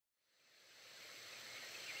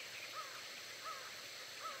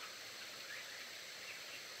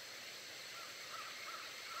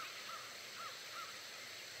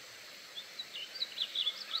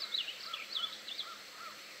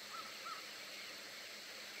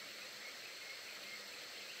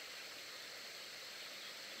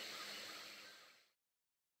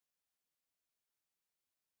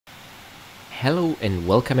Hello and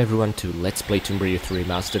welcome everyone to Let's Play Tomb Raider 3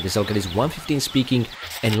 Remastered. This is 115 speaking,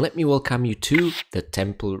 and let me welcome you to the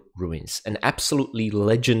Temple Ruins, an absolutely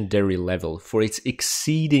legendary level for its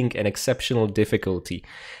exceeding and exceptional difficulty.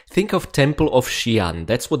 Think of Temple of Xi'an,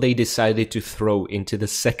 that's what they decided to throw into the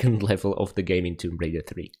second level of the game in Tomb Raider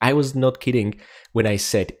 3. I was not kidding when I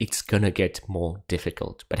said it's gonna get more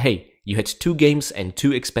difficult. But hey, you had 2 games and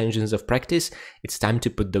 2 expansions of practice, it's time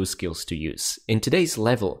to put those skills to use. In today's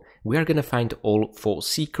level, we are gonna find all 4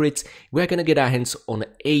 secrets, we are gonna get our hands on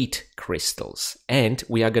 8 crystals, and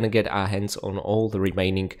we are gonna get our hands on all the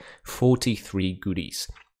remaining 43 goodies.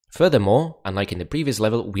 Furthermore, unlike in the previous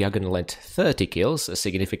level, we are gonna land 30 kills, a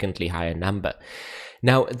significantly higher number.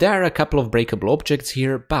 Now, there are a couple of breakable objects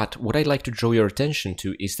here, but what I'd like to draw your attention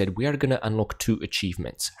to is that we are gonna unlock 2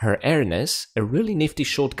 achievements. Her Airness, a really nifty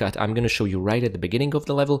shortcut I'm gonna show you right at the beginning of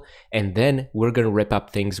the level, and then we're gonna wrap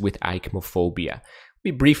up things with Aichmophobia. We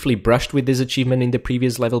briefly brushed with this achievement in the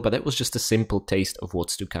previous level, but that was just a simple taste of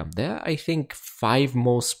what's to come. There are, I think, 5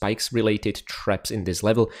 more spikes-related traps in this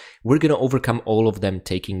level. We're gonna overcome all of them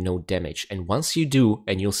taking no damage. And once you do,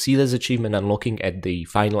 and you'll see this achievement unlocking at the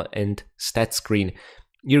final end stat screen,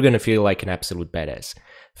 you're gonna feel like an absolute badass.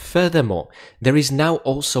 Furthermore, there is now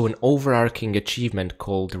also an overarching achievement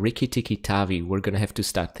called Riki Tiki Tavi we're gonna have to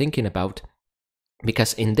start thinking about,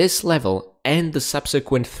 because in this level and the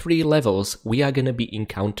subsequent 3 levels, we are gonna be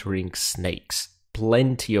encountering snakes.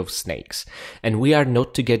 Plenty of snakes. And we are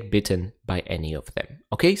not to get bitten by any of them.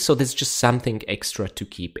 Okay, so there's just something extra to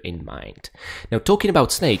keep in mind. Now, talking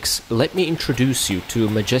about snakes, let me introduce you to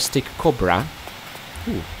a majestic cobra.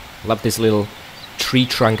 Ooh, love this little tree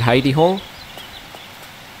trunk hidey hole.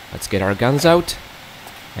 Let's get our guns out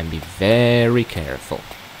and be very careful.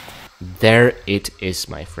 There it is,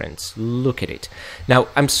 my friends. Look at it. Now,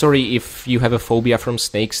 I'm sorry if you have a phobia from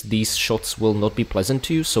snakes, these shots will not be pleasant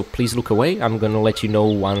to you, so please look away. I'm gonna let you know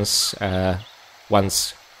once the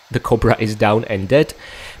cobra is down and dead.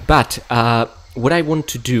 But what I want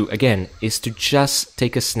to do, again, is to just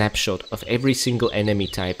take a snapshot of every single enemy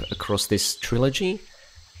type across this trilogy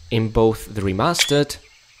in both the remastered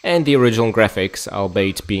and the original graphics,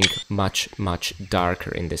 albeit being much, much darker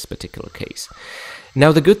in this particular case.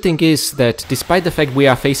 Now, the good thing is that despite the fact we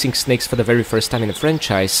are facing snakes for the very first time in the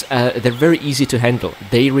franchise, they're very easy to handle.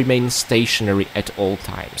 They remain stationary at all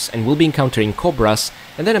times, and we'll be encountering cobras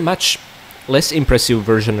and then a much less impressive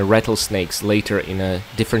version of rattlesnakes later in a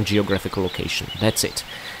different geographical location. That's it.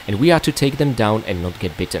 And we are to take them down and not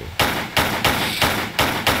get bitten.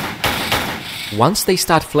 Once they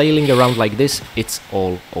start flailing around like this, it's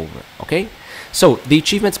all over, okay? So, the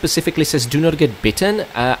achievement specifically says do not get bitten.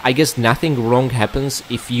 I guess nothing wrong happens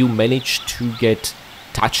if you manage to get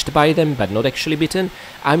touched by them, but not actually bitten.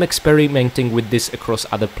 I'm experimenting with this across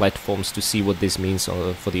other platforms to see what this means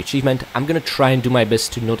for the achievement. I'm gonna try and do my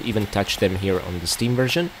best to not even touch them here on the Steam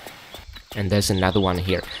version. And there's another one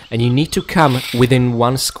here. And you need to come within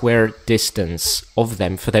 1 square distance of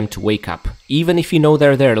them for them to wake up. Even if you know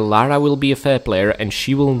they're there, Lara will be a fair player and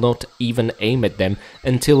she will not even aim at them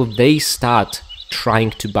until they start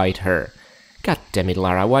trying to bite her. God damn it,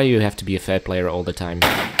 Lara, why do you have to be a fair player all the time?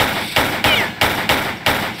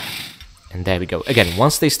 And there we go. Again,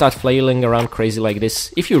 once they start flailing around crazy like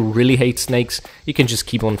this, if you really hate snakes, you can just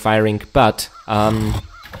keep on firing, but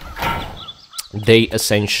they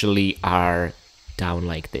essentially are down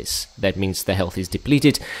like this. That means the health is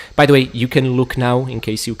depleted. By the way, you can look now, in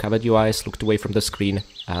case you covered your eyes, looked away from the screen.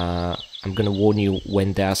 I'm gonna warn you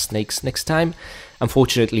when there are snakes next time.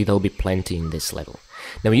 Unfortunately, there'll be plenty in this level.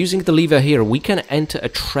 Now, using the lever here, we can enter a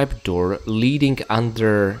trapdoor leading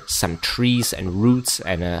under some trees and roots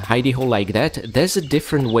and a hidey hole like that. There's a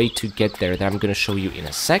different way to get there that I'm gonna show you in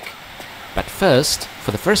a sec. But first,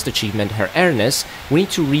 for the first achievement, her Airness, we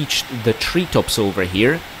need to reach the treetops over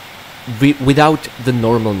here without the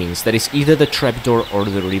normal means. That is either the trapdoor or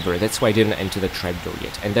the river. That's why I didn't enter the trapdoor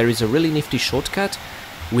yet. And there is a really nifty shortcut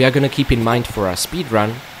we are gonna keep in mind for our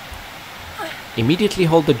speedrun. Immediately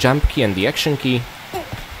hold the jump key and the action key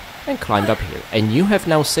and climb up here. And you have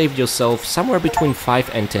now saved yourself somewhere between 5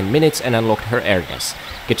 and 10 minutes and unlocked her Airness.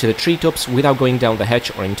 Get to the treetops without going down the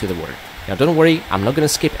hatch or into the water. Now don't worry, I'm not gonna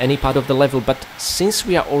skip any part of the level, but since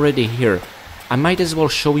we are already here, I might as well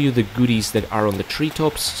show you the goodies that are on the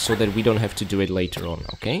treetops so that we don't have to do it later on,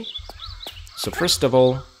 okay? So first of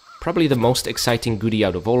all, probably the most exciting goodie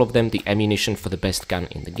out of all of them, the ammunition for the best gun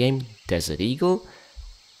in the game, Desert Eagle.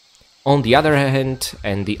 On the other hand,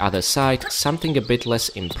 and the other side, something a bit less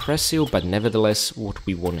impressive, but nevertheless what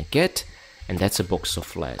we wanna get, and that's a box of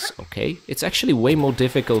flares, okay? It's actually way more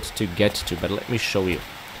difficult to get to, but let me show you.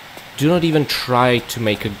 do not even try to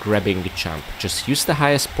make a grabbing jump. Just use the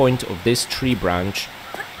highest point of this tree branch,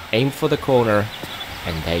 aim for the corner,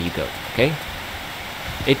 and there you go, okay?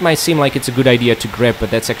 It might seem like it's a good idea to grab, but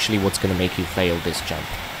that's actually what's gonna make you fail this jump.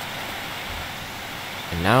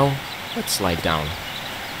 And now, let's slide down.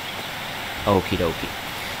 Okie dokie.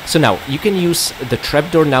 So now, you can use the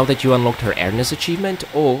trapdoor now that you unlocked her Airness achievement,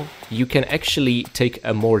 or you can actually take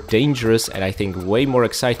a more dangerous and I think way more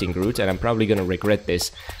exciting route, and I'm probably gonna regret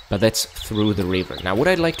this, but that's through the river. Now, what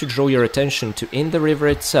I'd like to draw your attention to in the river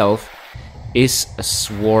itself is a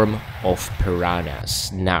swarm of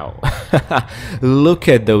piranhas. Now, look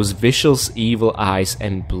at those vicious evil eyes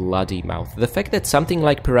and bloody mouth. The fact that something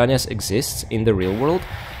like piranhas exists in the real world,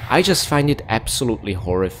 I just find it absolutely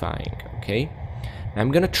horrifying, okay?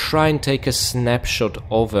 I'm gonna try and take a snapshot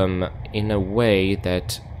of them in a way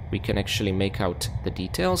that we can actually make out the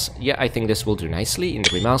details. Yeah, I think this will do nicely in the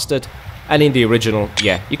remastered. And in the original,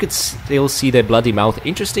 yeah, you could still see their bloody mouth.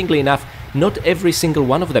 Interestingly enough, not every single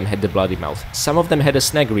one of them had the bloody mouth. Some of them had a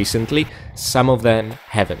snag recently, some of them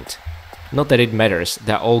haven't. Not that it matters,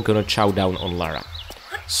 they're all gonna chow down on Lara.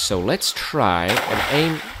 So let's try and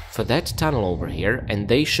aim for that tunnel over here, and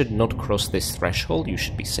they should not cross this threshold, you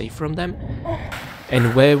should be safe from them.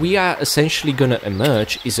 And where we are essentially gonna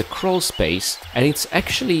emerge is a crawl space, and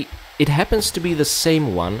it happens to be the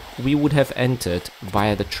same one we would have entered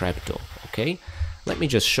via the trapdoor, okay? Let me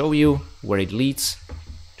just show you where it leads,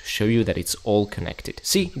 to show you that it's all connected.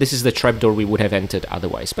 See, this is the trapdoor we would have entered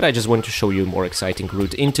otherwise, but I just want to show you a more exciting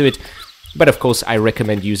route into it. But of course, I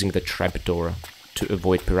recommend using the trapdoor to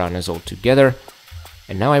avoid piranhas altogether.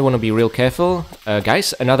 And now I want to be real careful.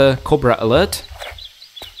 Guys, another cobra alert.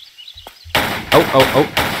 Oh.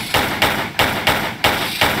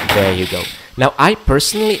 There you go. Now, I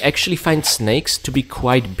personally actually find snakes to be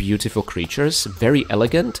quite beautiful creatures, very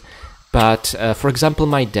elegant. But, for example,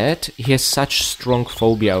 my dad, he has such strong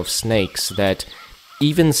phobia of snakes that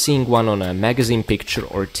even seeing one on a magazine picture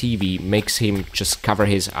or TV makes him just cover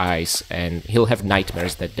his eyes and he'll have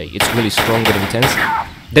nightmares that day. It's really strong and intense.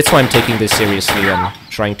 That's why I'm taking this seriously and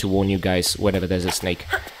trying to warn you guys whenever there's a snake.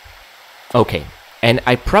 Okay, and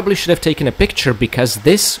I probably should have taken a picture because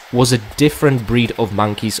this was a different breed of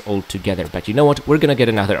monkeys altogether. But you know what? We're gonna get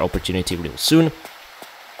another opportunity real soon.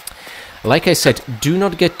 Like I said, do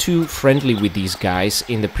not get too friendly with these guys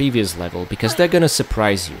in the previous level, because they're gonna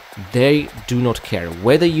surprise you. They do not care.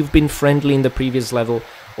 Whether you've been friendly in the previous level,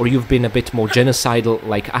 or you've been a bit more genocidal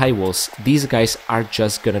like I was, these guys are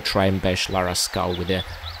just gonna try and bash Lara's skull with their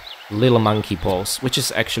little monkey paws, which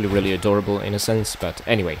is actually really adorable in a sense, but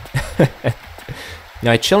anyway.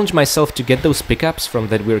 Now I challenged myself to get those pickups from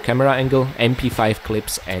that weird camera angle, MP5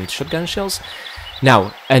 clips and shotgun shells.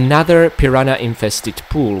 Now, another piranha-infested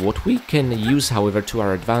pool. What we can use, however, to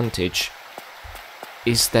our advantage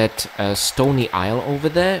is that stony isle over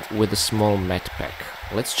there with a small med pack.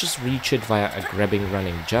 Let's just reach it via a grabbing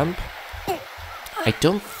running jump. I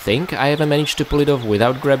don't think I ever managed to pull it off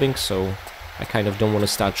without grabbing, so I kind of don't want to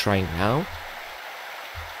start trying now.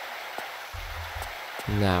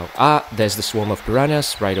 Now, there's the swarm of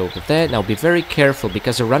piranhas right over there. Now be very careful,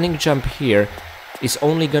 because a running jump here is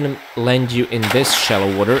only gonna land you in this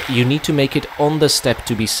shallow water. You need to make it on the step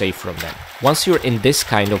to be safe from them. Once you're in this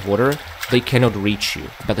kind of water, they cannot reach you.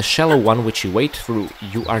 But the shallow one which you wade through,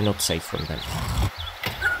 you are not safe from them.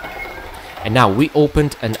 And now we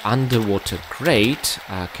opened an underwater grate.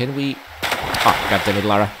 Can we... Oh, goddammit,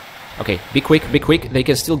 Lara. Okay, be quick, be quick. They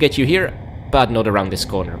can still get you here, but not around this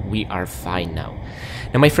corner. We are fine now.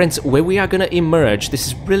 Now, my friends, where we are gonna emerge, this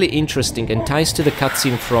is really interesting and ties to the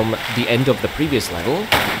cutscene from the end of the previous level.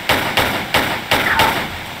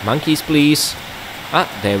 Monkeys, please.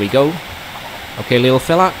 There we go. Okay, little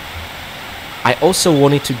fella. I also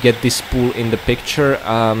wanted to get this pool in the picture.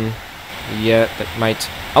 Yeah, that might...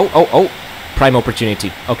 Oh! Prime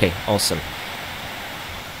opportunity. Okay, awesome.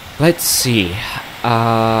 Let's see.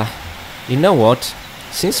 You know what?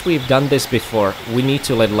 Since we've done this before, we need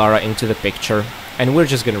to let Lara into the picture. And we're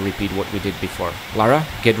just gonna repeat what we did before. Lara,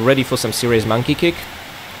 get ready for some serious monkey kick.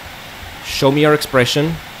 Show me your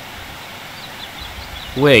expression.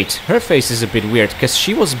 Wait, her face is a bit weird, because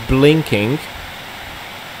she was blinking.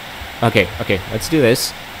 Okay, let's do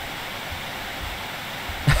this.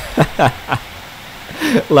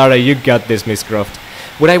 Lara, you got this, Miss Croft.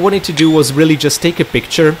 What I wanted to do was really just take a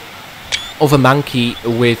picture of a monkey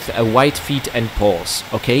with white feet and paws,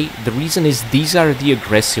 okay? The reason is these are the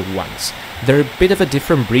aggressive ones. They're a bit of a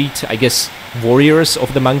different breed, I guess, warriors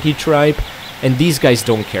of the monkey tribe, and these guys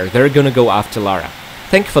don't care. They're gonna go after Lara.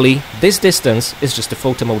 Thankfully, this distance is just a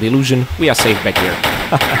photo mode illusion. We are safe back here.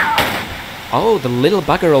 Oh, the little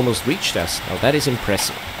bugger almost reached us. Now that is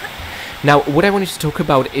impressive. Now, what I wanted to talk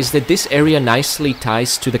about is that this area nicely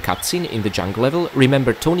ties to the cutscene in the jungle level.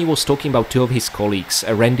 Remember, Tony was talking about two of his colleagues,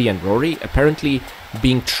 Randy and Rory, apparently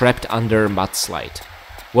being trapped under mudslide.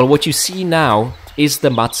 Well, what you see now is the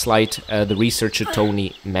mudslide the researcher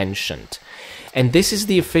Tony mentioned. And this is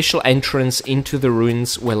the official entrance into the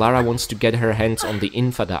ruins where Lara wants to get her hands on the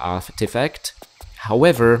Infada artifact.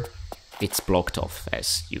 However, it's blocked off,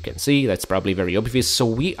 as you can see. That's probably very obvious. So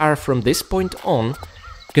we are, from this point on,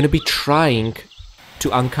 going to be trying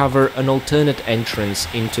to uncover an alternate entrance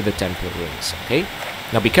into the temple ruins, okay?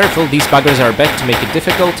 Now be careful, these buggers are back to make it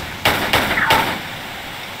difficult.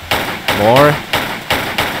 More.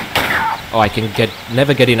 Oh, I can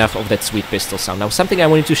never get enough of that sweet pistol sound. Now, something I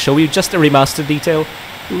wanted to show you, just a remastered detail.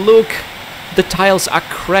 Look, the tiles are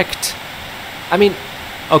cracked. I mean,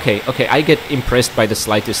 okay, I get impressed by the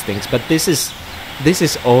slightest things, but this is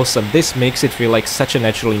awesome. This makes it feel like such a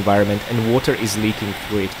natural environment, and water is leaking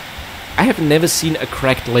through it. I have never seen a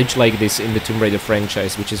cracked ledge like this in the Tomb Raider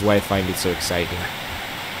franchise, which is why I find it so exciting.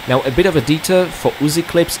 Now, a bit of a detour for Uzi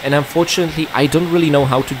clips, and unfortunately I don't really know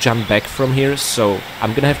how to jump back from here, so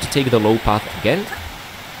I'm gonna have to take the low path again.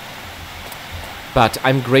 But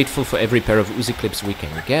I'm grateful for every pair of Uzi clips we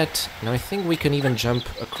can get. Now I think we can even jump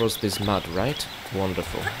across this mud, right?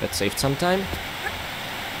 Wonderful. That saved some time.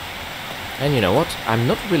 And you know what? I'm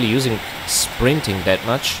not really using sprinting that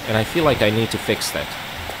much, and I feel like I need to fix that.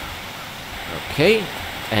 Okay,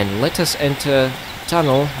 and let us enter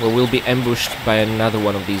tunnel where we'll be ambushed by another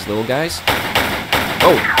one of these little guys.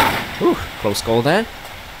 Oh! Whew, close call there.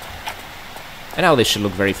 And now this should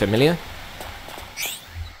look very familiar.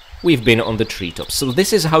 We've been on the treetops, so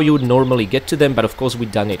this is how you would normally get to them, but of course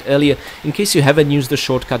we've done it earlier. In case you haven't used the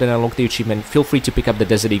shortcut and unlocked the achievement, feel free to pick up the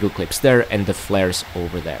Desert Eagle clips there and the flares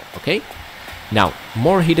over there, okay? Now,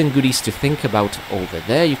 more hidden goodies to think about over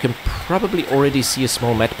there. You can probably already see a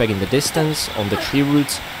small medpack in the distance on the tree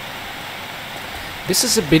roots. This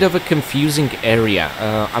is a bit of a confusing area.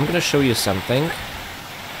 I'm gonna show you something.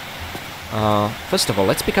 First of all,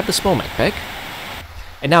 let's pick up the small medpack.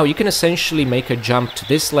 And now you can essentially make a jump to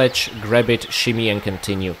this ledge, grab it, shimmy and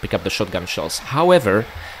continue, pick up the shotgun shells. However,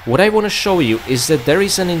 what I want to show you is that there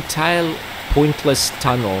is an entire pointless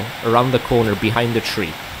tunnel around the corner behind the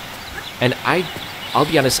tree. And I'll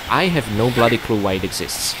be honest, I have no bloody clue why it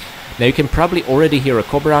exists. Now you can probably already hear a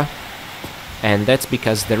cobra, and that's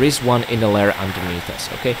because there is one in a lair underneath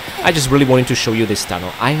us, okay? I just really wanted to show you this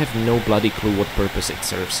tunnel. I have no bloody clue what purpose it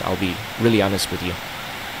serves, I'll be really honest with you.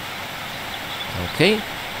 Okay,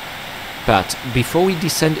 but before we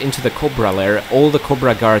descend into the Cobra lair, all the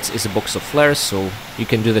Cobra guards is a box of flares, so you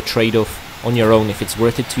can do the trade-off on your own if it's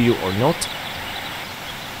worth it to you or not.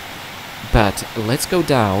 But let's go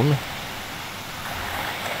down.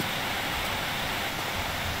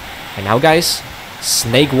 And now guys,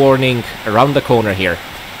 snake warning around the corner here.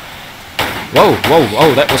 Whoa, whoa,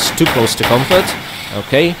 whoa, that was too close to comfort.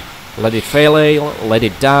 Okay, let it fail, let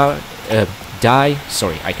it die.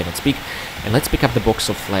 Sorry, I cannot speak. And let's pick up the box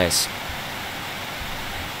of flares.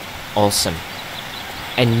 Awesome.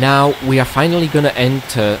 And now we are finally gonna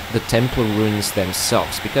enter the temple ruins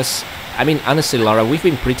themselves. Because, I mean, honestly, Lara, we've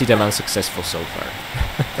been pretty damn unsuccessful so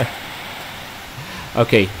far.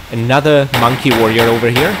 Okay, another monkey warrior over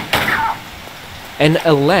here. And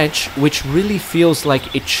a ledge which really feels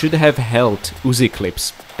like it should have held Uzi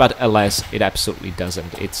clips. But alas, it absolutely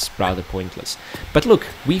doesn't. It's rather pointless. But look,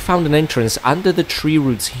 we found an entrance under the tree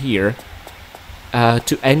roots here.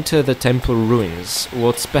 To enter the temple ruins.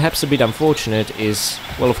 What's perhaps a bit unfortunate is,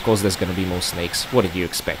 well, of course there's gonna be more snakes. What did you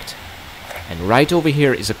expect? And right over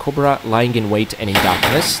here is a cobra lying in wait and in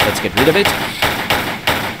darkness. Let's get rid of it.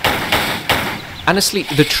 Honestly,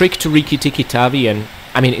 the trick to Riki Tiki Tavi, and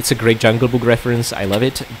I mean, it's a great Jungle Book reference, I love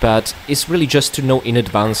it, but it's really just to know in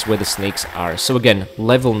advance where the snakes are. So again,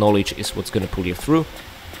 level knowledge is what's gonna pull you through.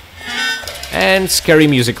 And scary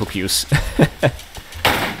musical cues.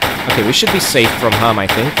 Okay, we should be safe from harm, I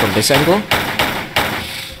think, from this angle.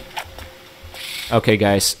 Okay,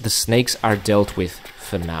 guys, the snakes are dealt with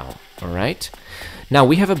for now, alright? Now,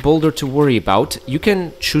 we have a boulder to worry about. You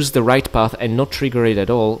can choose the right path and not trigger it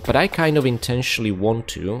at all, but I kind of intentionally want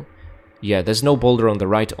to. Yeah, there's no boulder on the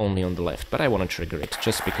right, only on the left, but I want to trigger it,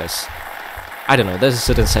 just because, I don't know, there's a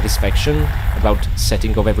certain satisfaction about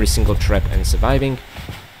setting off every single trap and surviving.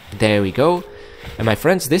 There we go. And my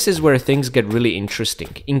friends, this is where things get really interesting.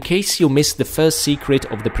 In case you missed the first secret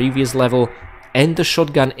of the previous level and the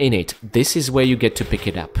shotgun in it, this is where you get to pick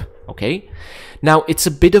it up. okay? Now, it's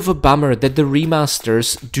a bit of a bummer that the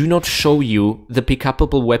remasters do not show you the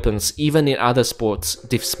pick-upable weapons even in other sports,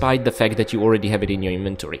 despite the fact that you already have it in your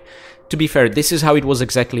inventory. To be fair, this is how it was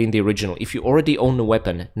exactly in the original. If you already own a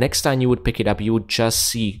weapon, next time you would pick it up, you would just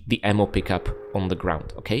see the ammo pickup on the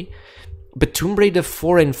ground, okay? But Tomb Raider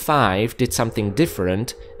 4 and 5 did something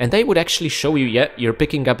different, and they would actually show you, yeah, you're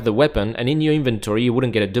picking up the weapon, and in your inventory you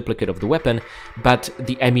wouldn't get a duplicate of the weapon, but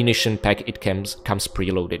the ammunition pack it comes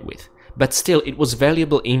preloaded with. But still, it was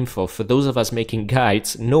valuable info for those of us making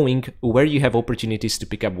guides, knowing where you have opportunities to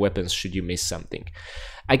pick up weapons should you miss something.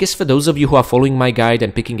 I guess for those of you who are following my guide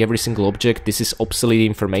and picking every single object, this is obsolete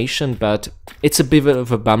information, but it's a bit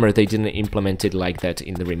of a bummer they didn't implement it like that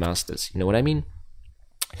in the remasters, you know what I mean?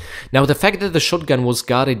 Now, the fact that the shotgun was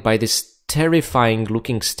guarded by this terrifying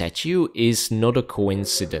looking statue is not a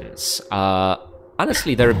coincidence.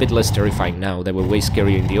 Honestly, they're a bit less terrifying now, they were way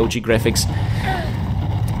scarier in the OG graphics.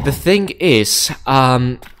 The thing is,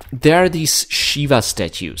 there are these Shiva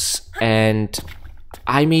statues, and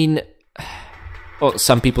I mean, well,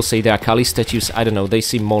 some people say they are Kali statues, I don't know, they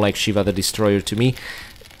seem more like Shiva the Destroyer to me,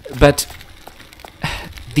 but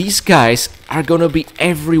these guys are gonna be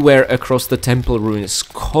everywhere across the temple ruins,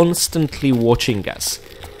 constantly watching us.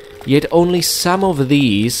 Yet only some of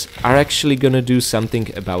these are actually gonna do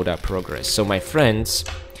something about our progress. So my friends,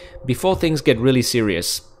 before things get really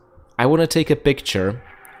serious, I wanna take a picture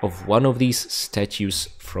of one of these statues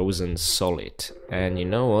frozen solid. And you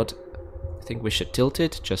know what? I think we should tilt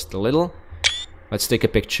it just a little. Let's take a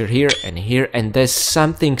picture here, and there's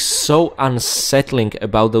something so unsettling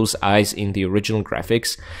about those eyes in the original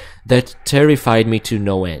graphics that terrified me to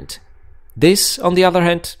no end. This, on the other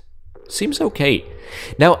hand, seems okay.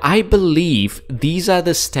 Now, I believe these are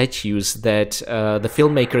the statues that the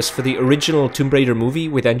filmmakers for the original Tomb Raider movie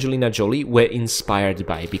with Angelina Jolie were inspired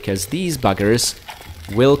by, because these buggers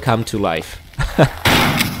will come to life.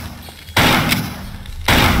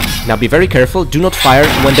 Now be very careful, do not fire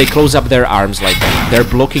when they close up their arms like that. They're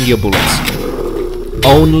blocking your bullets.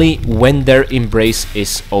 Only when their embrace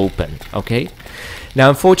is open, okay? Now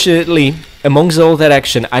unfortunately, amongst all that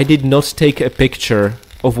action, I did not take a picture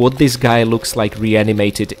of what this guy looks like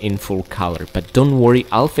reanimated in full color. But don't worry,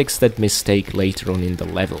 I'll fix that mistake later on in the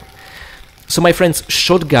level. So my friends,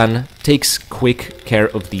 shotgun takes quick care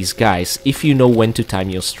of these guys if you know when to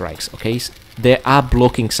time your strikes, okay? They are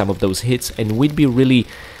blocking some of those hits, and we'd be really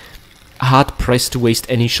hard-pressed to waste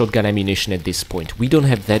any shotgun ammunition at this point. We don't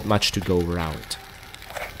have that much to go around.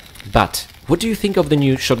 But what do you think of the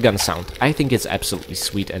new shotgun sound? I think it's absolutely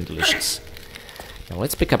sweet and delicious. Now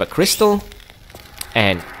let's pick up a crystal,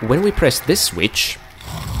 and when we press this switch,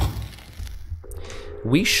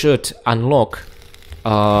 we should unlock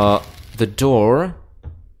the door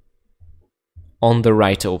on the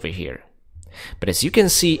right over here. But as you can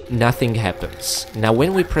see, nothing happens. Now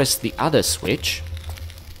when we press the other switch,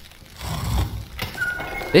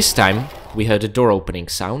 this time we heard a door opening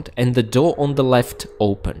sound, and the door on the left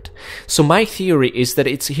opened. So my theory is that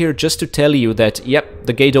it's here just to tell you that, yep,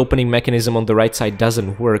 the gate opening mechanism on the right side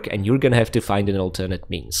doesn't work, and you're gonna have to find an alternate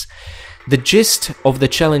means. The gist of the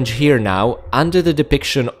challenge here now, under the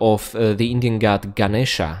depiction of the Indian god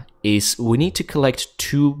Ganesha, is we need to collect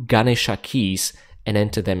 2 Ganesha keys and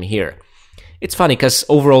enter them here. It's funny, because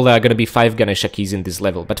overall there are going to be 5 Ganesha keys in this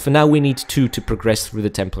level, but for now we need 2 to progress through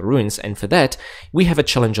the temple ruins, and for that we have a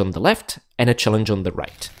challenge on the left and a challenge on the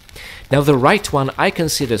right. Now the right one I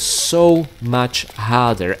consider so much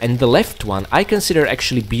harder, and the left one I consider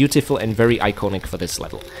actually beautiful and very iconic for this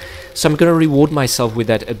level. So I'm going to reward myself with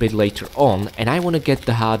that a bit later on, and I want to get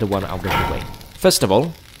the harder one out of the way. First of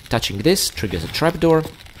all, touching this triggers a trapdoor.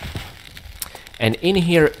 And in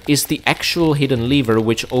here is the actual hidden lever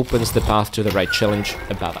which opens the path to the right challenge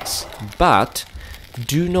above us. But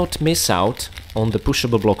do not miss out on the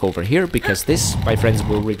pushable block over here, because this, my friends,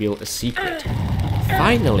 will reveal a secret.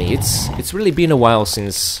 Finally, it's really been a while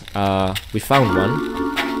since we found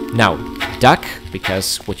one. Now, duck,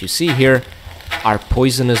 because what you see here are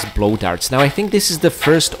poisonous blow darts. Now, I think this is the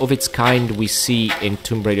first of its kind we see in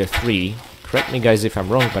Tomb Raider 3. Correct me guys if I'm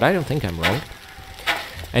wrong, but I don't think I'm wrong.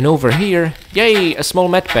 And over here, yay, a small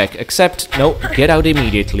med pack, except, no, get out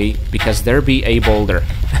immediately, because there be a boulder.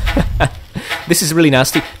 This is really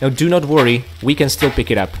nasty. Now, do not worry, we can still pick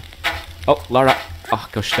it up. Oh, Lara. Oh,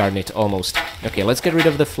 gosh darn it, almost. Okay, let's get rid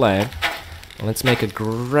of the flare. Let's make a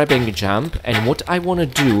grabbing jump, and what I want to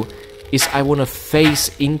do is I want to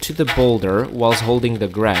face into the boulder whilst holding the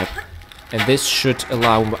grab, and this should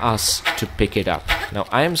allow us to pick it up. Now,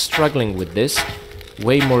 I am struggling with this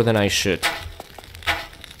way more than I should.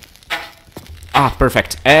 Ah,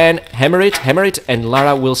 perfect. And hammer it, and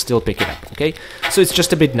Lara will still pick it up, okay? So it's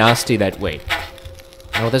just a bit nasty that way.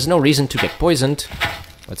 Now, there's no reason to get poisoned.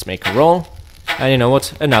 Let's make a roll. And you know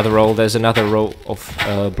what? Another roll. There's another row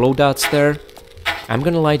of blow darts there. I'm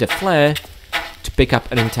gonna light a flare to pick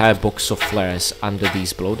up an entire box of flares under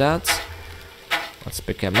these blow darts. Let's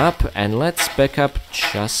pick them up, and let's back up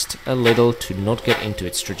just a little to not get into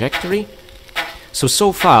its trajectory.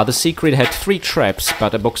 So far, the secret had 3 traps,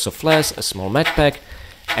 but a box of flares, a small med pack,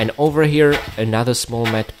 and over here, another small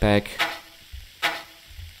med pack,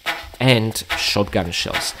 and shotgun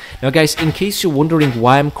shells. Now guys, in case you're wondering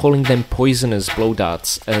why I'm calling them poisonous blow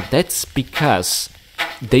darts, that's because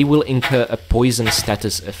they will incur a poison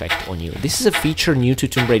status effect on you. This is a feature new to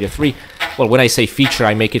Tomb Raider 3. Well, when I say feature,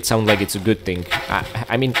 I make it sound like it's a good thing.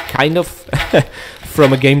 I mean, kind of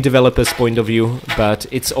from a game developer's point of view, but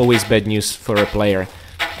it's always bad news for a player.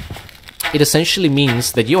 It essentially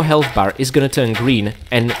means that your health bar is gonna turn green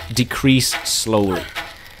and decrease slowly.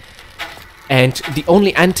 And the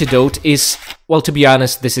only antidote is, well, to be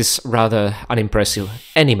honest, this is rather unimpressive,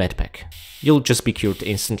 any medpack. You'll just be cured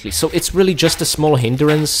instantly. So it's really just a small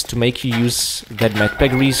hindrance to make you use that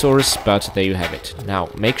medpack resource, but there you have it. Now,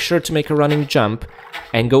 make sure to make a running jump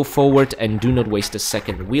and go forward and do not waste a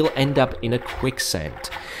second. We'll end up in a quicksand.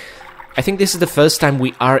 I think this is the first time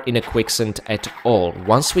we are in a quicksand at all.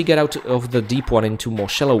 Once we get out of the deep one into more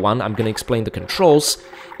shallow one, I'm gonna explain the controls.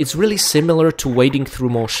 It's really similar to wading through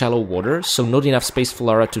more shallow water, so not enough space for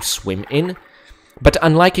Lara to swim in. But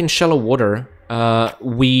unlike in shallow water,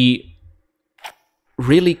 we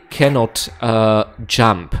really cannot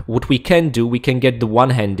jump. What we can do, we can get the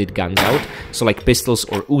one-handed guns out, so like pistols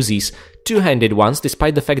or Uzis. Two-handed ones,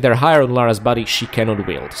 despite the fact they're higher on Lara's body, she cannot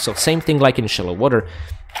wield. So same thing like in shallow water,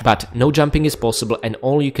 but no jumping is possible, and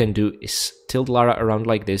all you can do is tilt Lara around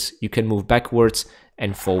like this. You can move backwards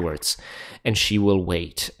and forwards, and she will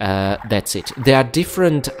wait. That's it. There are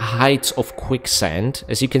different heights of quicksand.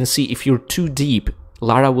 As you can see, if you're too deep,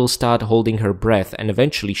 Lara will start holding her breath, and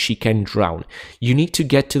eventually she can drown. You need to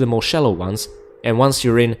get to the more shallow ones, and once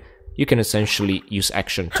you're in, you can essentially use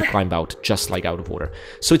action to climb out, just like out of water.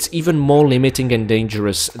 So it's even more limiting and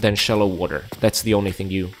dangerous than shallow water. That's the only thing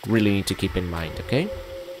you really need to keep in mind, okay?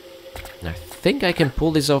 And I think I can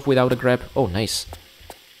pull this off without a grab. Oh, nice.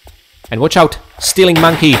 And watch out! Stealing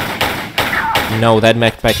monkey! No, that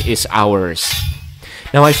backpack is ours.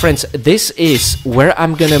 Now, my friends, this is where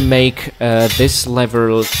I'm gonna make this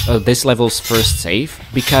level's first save,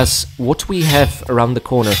 because what we have around the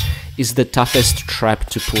corner is the toughest trap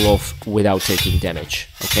to pull off without taking damage,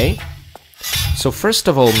 okay? So first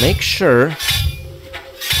of all, make sure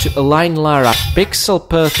to align Lara pixel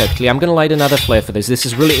perfectly. I'm gonna light another flare for this. This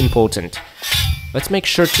is really important. Let's make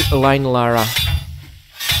sure to align Lara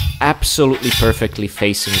absolutely perfectly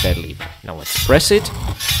facing that lever. Now let's press it.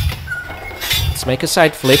 Let's make a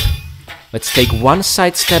side flip. Let's take one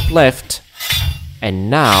side step left. And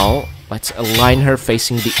now, let's align her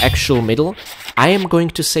facing the actual middle. I am going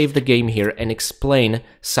to save the game here and explain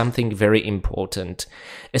something very important.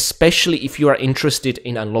 Especially if you are interested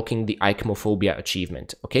in unlocking the Aichmophobia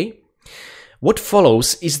achievement, okay? What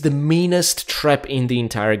follows is the meanest trap in the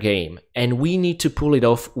entire game. And we need to pull it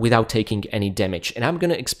off without taking any damage. And I'm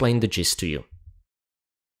gonna explain the gist to you.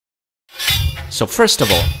 So first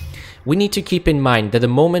of all, we need to keep in mind that the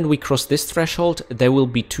moment we cross this threshold, there will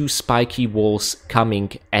be 2 spiky walls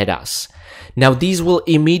coming at us. Now, these will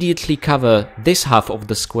immediately cover this half of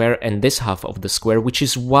the square and this half of the square, which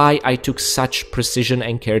is why I took such precision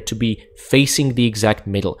and care to be facing the exact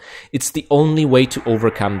middle. It's the only way to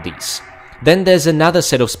overcome these. Then there's another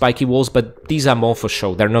set of spiky walls, but these are more for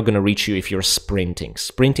show. They're not going to reach you if you're sprinting.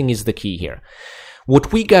 Sprinting is the key here.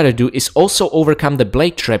 What we gotta do is also overcome the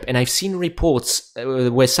blade trap, and I've seen reports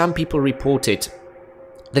where some people reported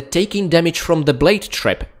that taking damage from the blade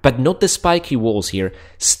trap, but not the spiky walls here,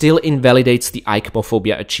 still invalidates the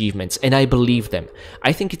Aichmophobia achievements, and I believe them.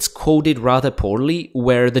 I think it's coded rather poorly,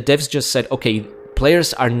 where the devs just said, okay,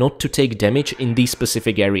 players are not to take damage in these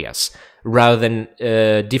specific areas, rather than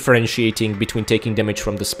differentiating between taking damage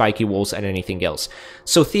from the spiky walls and anything else.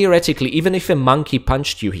 So theoretically, even if a monkey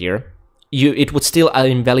punched you here, it would still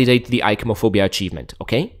invalidate the Aichmophobia achievement,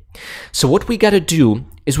 okay? So what we gotta do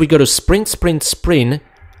is we gotta sprint, sprint, sprint,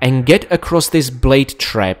 and get across this blade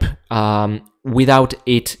trap without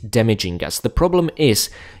it damaging us. The problem is,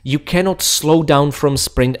 you cannot slow down from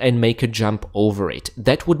sprint and make a jump over it.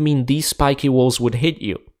 That would mean these spiky walls would hit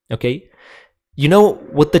you, okay? You know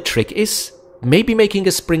what the trick is? Maybe making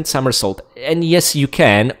a sprint somersault. And yes, you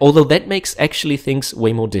can, although that makes actually things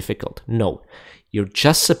way more difficult. No. You're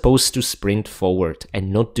just supposed to sprint forward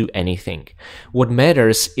and not do anything. What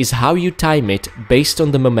matters is how you time it based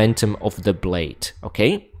on the momentum of the blade,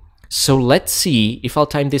 okay? So let's see if I'll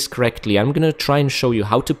time this correctly. I'm gonna try and show you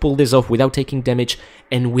how to pull this off without taking damage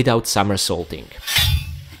and without somersaulting.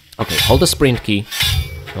 Okay, hold the sprint key.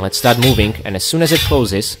 Now let's start moving, and as soon as it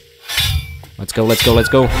closes... Let's go, let's go, let's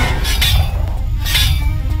go.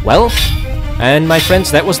 Well, and my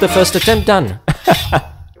friends, that was the first attempt done.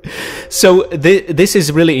 So this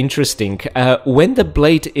is really interesting. When the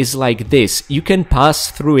blade is like this, you can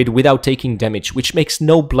pass through it without taking damage, which makes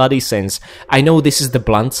no bloody sense. I know this is the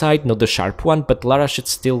blunt side, not the sharp one, but Lara should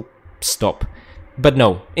still stop. But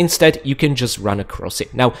no, instead you can just run across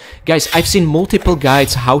it. Now, guys, I've seen multiple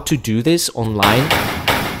guides how to do this online,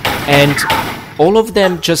 and all of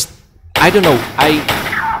them just, I don't know,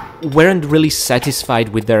 weren't really satisfied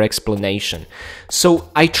with their explanation.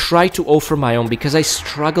 So I tried to offer my own because I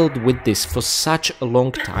struggled with this for such a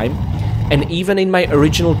long time, and even in my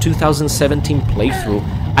original 2017 playthrough,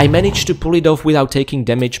 I managed to pull it off without taking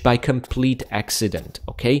damage by complete accident,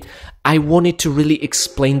 okay? I wanted to really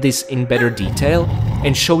explain this in better detail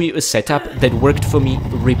and show you a setup that worked for me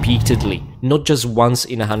repeatedly, not just once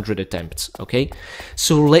in 100 attempts, okay?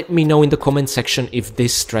 So let me know in the comment section if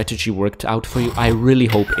this strategy worked out for you. I really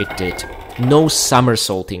hope it did. No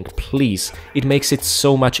somersaulting, please. It makes it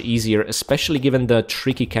so much easier, especially given the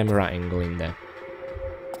tricky camera angle in there.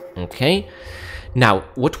 Okay, now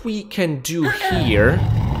what we can do here,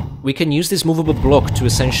 we can use this movable block to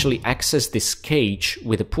essentially access this cage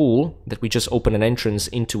with a pool that we just open an entrance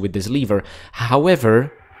into with this lever.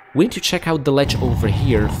 However, we need to check out the ledge over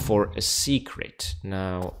here for a secret.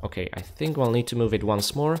 Now, okay, I think we'll need to move it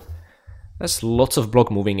once more. There's lots of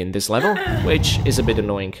block moving in this level, which is a bit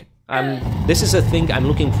annoying. This is a thing I'm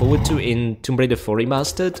looking forward to in Tomb Raider 4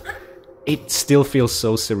 Remastered. It still feels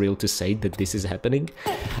so surreal to say that this is happening,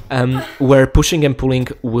 where pushing and pulling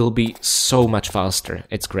will be so much faster.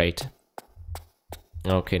 It's great.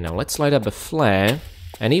 Okay, now let's light up a flare,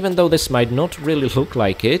 and even though this might not really look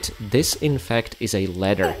like it, this in fact is a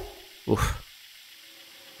ladder. Oof.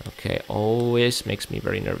 Okay, always makes me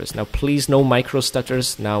very nervous. Now please no micro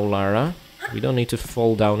stutters now, Lara. We don't need to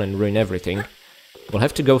fall down and ruin everything. We'll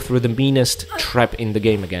have to go through the meanest trap in the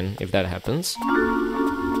game again, if that happens.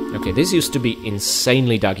 Okay, this used to be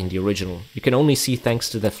insanely dark in the original. You can only see thanks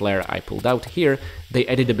to the flare I pulled out. Here, they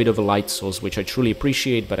added a bit of a light source, which I truly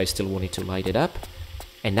appreciate, but I still wanted to light it up.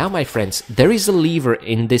 And now, my friends, there is a lever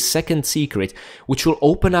in this second secret, which will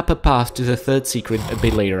open up a path to the third secret a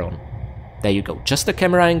bit later on. There you go, just a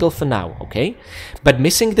camera angle for now, okay? But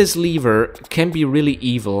missing this lever can be really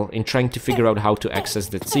evil in trying to figure out how to access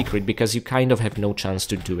that secret, because you kind of have no chance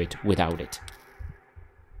to do it without it.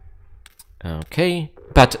 Okay,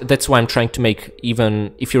 but that's why I'm trying to make,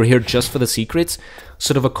 even if you're here just for the secrets,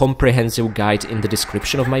 sort of a comprehensive guide in the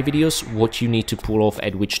description of my videos, what you need to pull off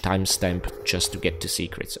at which timestamp just to get to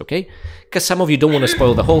secrets, okay? Because some of you don't want to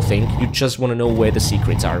spoil the whole thing, you just want to know where the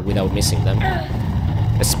secrets are without missing them.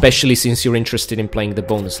 Especially since you're interested in playing the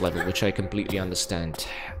bonus level, which I completely understand.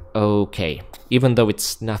 Okay, even though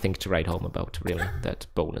it's nothing to write home about, really, that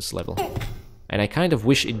bonus level. And I kind of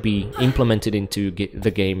wish it'd be implemented into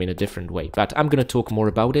the game in a different way. But I'm gonna talk more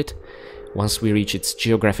about it once we reach its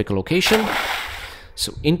geographical location.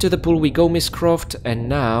 So into the pool we go, Miss Croft, and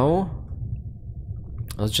now...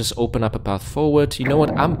 let's just open up a path forward. You know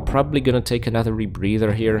what, I'm probably gonna take another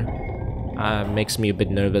rebreather here. Makes me a bit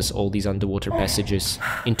nervous, all these underwater passages.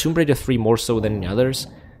 In Tomb Raider 3 more so than in others.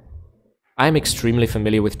 I'm extremely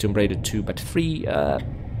familiar with Tomb Raider 2, but 3...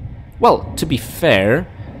 well, to be fair...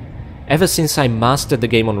 ever since I mastered the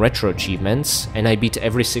game on retro achievements, and I beat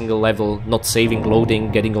every single level, not saving,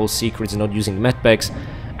 loading, getting all secrets, and not using medpacks,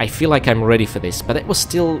 I feel like I'm ready for this, but that was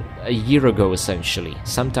still a year ago essentially.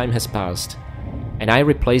 Some time has passed. And I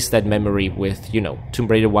replaced that memory with, you know, Tomb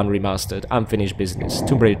Raider 1 Remastered, Unfinished Business,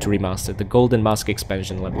 Tomb Raider 2 Remastered, the Golden Mask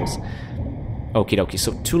expansion levels. Okie dokie,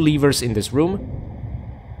 so 2 levers in this room,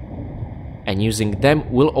 and using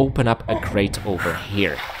them will open up a crate over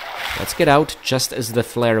here. Let's get out just as the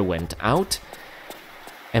flare went out.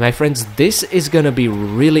 And my friends, this is gonna be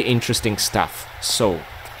really interesting stuff. So,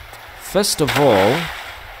 first of all,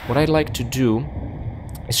 what I'd like to do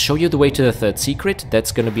is show you the way to the third secret.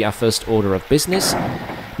 That's gonna be our first order of business.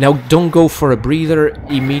 Now, don't go for a breather,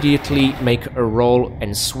 immediately make a roll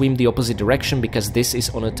and swim the opposite direction, because this is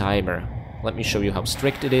on a timer. Let me show you how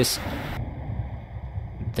strict it is.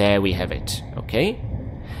 There we have it, okay?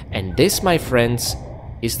 And this, my friends,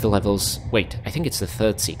 is the level's... wait, I think it's the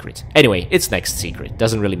third secret. Anyway, it's next secret,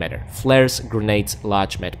 doesn't really matter. Flares, grenades,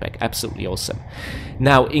 large medpack, absolutely awesome.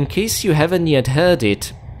 Now, in case you haven't yet heard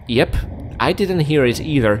it, yep, I didn't hear it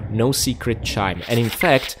either, no secret chime. And in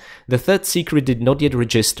fact, the third secret did not yet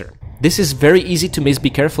register. This is very easy to miss, be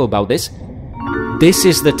careful about this. This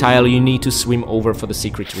is the tile you need to swim over for the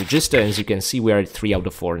secret to register. As you can see, we are at 3 out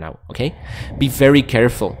of 4 now, okay? Be very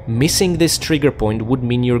careful. Missing this trigger point would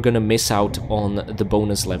mean you're gonna miss out on the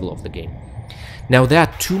bonus level of the game. Now, there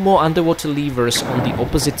are 2 more underwater levers on the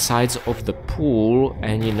opposite sides of the pool,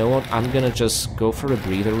 and you know what? I'm gonna just go for a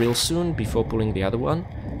breather real soon before pulling the other one.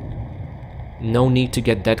 No need to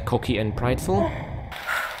get that cocky and prideful.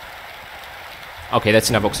 Okay,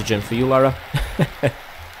 that's enough oxygen for you, Lara.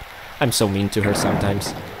 I'm so mean to her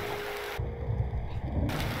sometimes.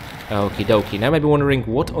 Okie dokie. Now I might be wondering,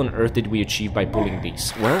 what on earth did we achieve by pulling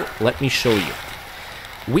these? Well, let me show you.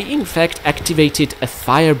 We in fact activated a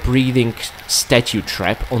fire-breathing statue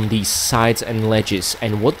trap on these sides and ledges,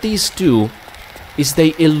 and what these do is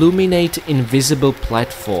they illuminate invisible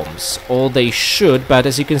platforms. Or they should, but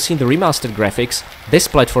as you can see in the remastered graphics, this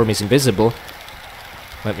platform is invisible.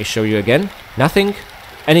 Let me show you again. Nothing.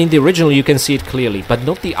 And in the original you can see it clearly, but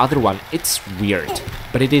not the other one. It's weird,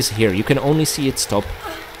 but it is here. You can only see its top.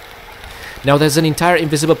 Now there's an entire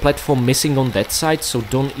invisible platform missing on that side, so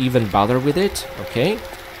don't even bother with it, okay?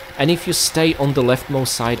 And if you stay on the leftmost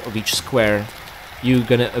side of each square, you're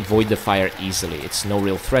gonna avoid the fire easily. It's no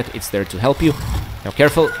real threat, it's there to help you. Now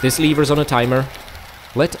careful, this lever's on a timer.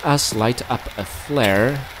 Let us light up a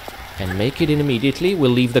flare and make it in immediately.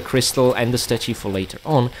 We'll leave the crystal and the statue for later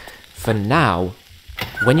on. For now,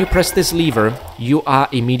 when you press this lever, you are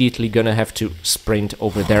immediately gonna have to sprint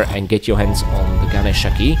over there and get your hands on the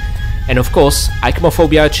Ganesha key. And of course,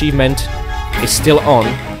 Aichmophobia achievement is still on.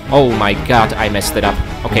 Oh my god, I messed it up.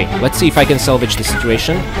 Okay, let's see if I can salvage the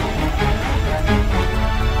situation.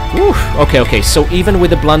 Whew, okay, so even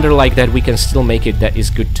with a blunder like that, we can still make it. That is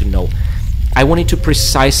good to know. I wanted to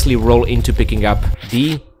precisely roll into picking up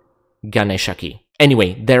the Ganesha key.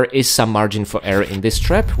 Anyway, there is some margin for error in this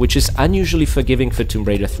trap, which is unusually forgiving for Tomb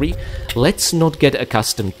Raider 3. Let's not get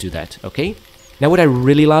accustomed to that, okay? Now what I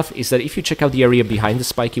really love is that if you check out the area behind the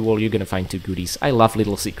spiky wall, you're gonna find 2 goodies. I love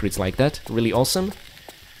little secrets like that, really awesome.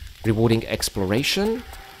 Rewarding exploration.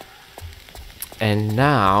 And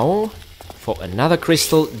now, for another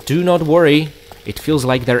crystal, do not worry. It feels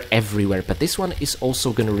like they're everywhere, but this one is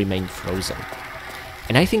also gonna remain frozen.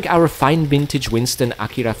 And I think our fine vintage Winston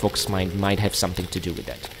Akira Fox mine might have something to do with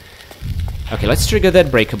that. Okay, let's trigger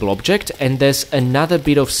that breakable object, and there's another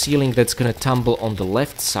bit of ceiling that's gonna tumble on the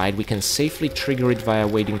left side. We can safely trigger it via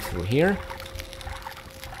wading through here.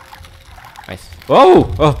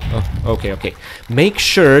 Okay. Make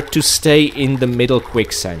sure to stay in the middle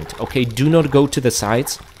quicksand, okay? Do not go to the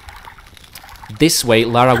sides. This way,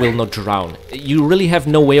 Lara will not drown. You really have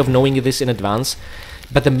no way of knowing this in advance.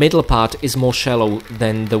 But the middle part is more shallow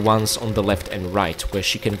than the ones on the left and right, where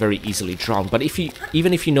she can very easily drown. But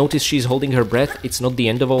even if you notice she's holding her breath, it's not the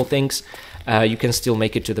end of all things. You can still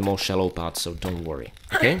make it to the more shallow part, so don't worry,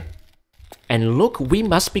 okay? And look, we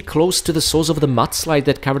must be close to the source of the mudslide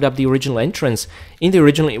that covered up the original entrance. In the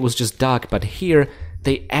original it was just dark, but here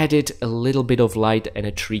they added a little bit of light and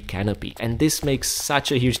a tree canopy. And this makes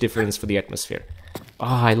such a huge difference for the atmosphere.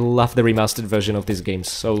 Oh, I love the remastered version of this game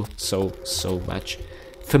so much.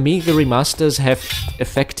 For me, the remasters have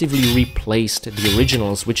effectively replaced the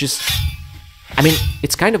originals, which is... I mean,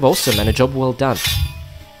 it's kind of awesome and a job well done.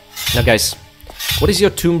 Now guys, what is your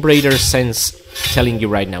Tomb Raider sense telling you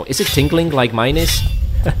right now? Is it tingling like mine is?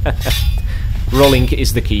 Rolling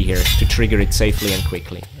is the key here, to trigger it safely and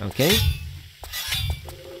quickly, okay?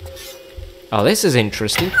 Oh, this is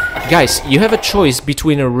interesting. Guys, you have a choice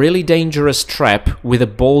between a really dangerous trap with a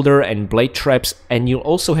boulder and blade traps, and you'll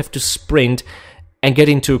also have to sprint and get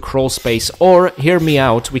into a crawl space, or, hear me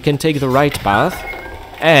out, we can take the right path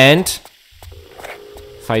and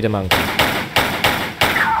fight a monkey.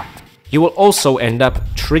 You will also end up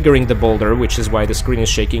triggering the boulder, which is why the screen is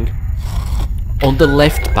shaking, on the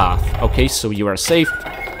left path, okay, so you are safe.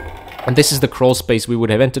 And this is the crawl space we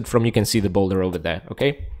would have entered from. You can see the boulder over there,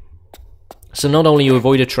 okay? So not only you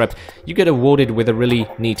avoid a trap, you get awarded with a really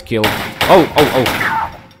neat kill. Oh!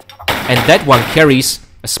 And that one carries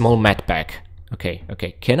a small mat pack.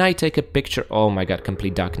 Okay, can I take a picture? Oh my god,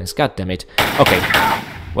 complete darkness, god damn it. Okay,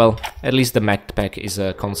 well, at least the mat pack is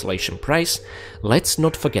a consolation prize. Let's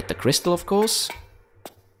not forget the crystal, of course.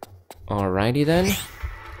 Alrighty then.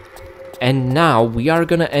 And now we are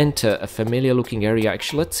gonna enter a familiar looking area.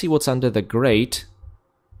 Actually, let's see what's under the grate.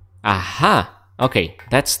 Aha! Okay,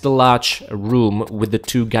 that's the large room with the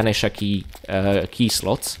 2 Ganesha key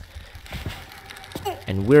slots.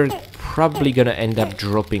 And we're probably gonna end up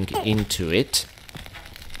dropping into it.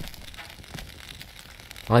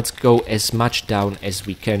 Let's go as much down as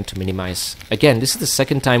we can to minimize. Again, this is the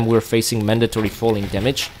second time we're facing mandatory falling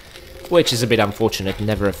damage, which is a bit unfortunate,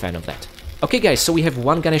 never a fan of that. Okay guys, so we have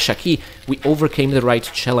one Ganesha key, we overcame the right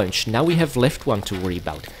challenge, now we have left one to worry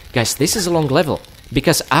about. Guys, this is a long level,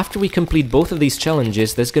 because after we complete both of these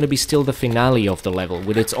challenges, there's gonna be still the finale of the level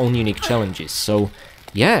with its own unique challenges, so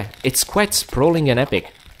yeah, it's quite sprawling and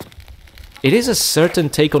epic. It is a certain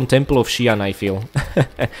take on Temple of Xi'an, I feel.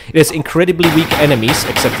 It has incredibly weak enemies,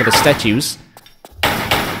 except for the statues.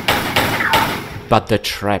 But the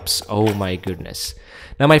traps, oh my goodness.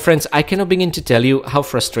 Now my friends, I cannot begin to tell you how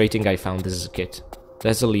frustrating I found this as a kid.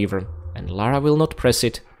 There's a lever, and Lara will not press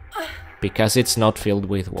it, because it's not filled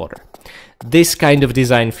with water. This kind of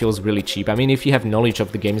design feels really cheap. I mean, if you have knowledge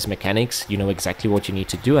of the game's mechanics, you know exactly what you need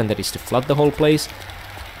to do, and that is to flood the whole place.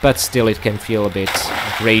 But still, it can feel a bit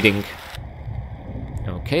grating.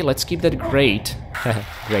 Okay, let's keep that grate,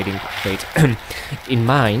 in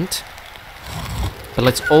mind. But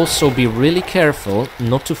let's also be really careful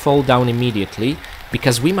not to fall down immediately,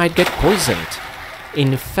 because we might get poisoned.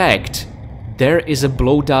 In fact, there is a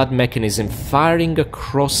blow dart mechanism firing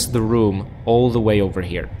across the room all the way over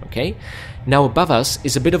here, okay? Now above us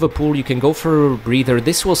is a bit of a pool, you can go for a breather.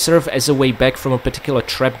 This will serve as a way back from a particular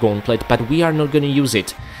trap gauntlet, but we are not going to use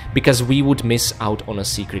it, because we would miss out on a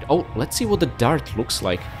secret. Oh, let's see what the dart looks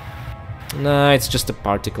like. Nah, it's just a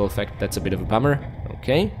particle effect, that's a bit of a bummer.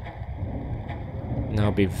 Okay. Now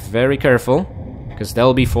be very careful, because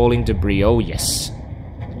there'll be falling debris. Oh yes,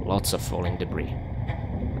 lots of falling debris.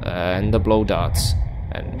 And the blow darts,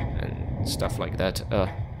 and stuff like that.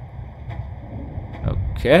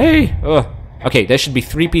 Okay. Okay, there should be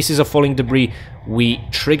 3 pieces of falling debris. We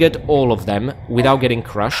triggered all of them without getting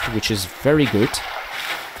crushed, which is very good.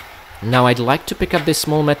 Now I'd like to pick up this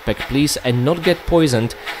small medpack, please, and not get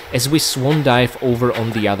poisoned as we swan dive over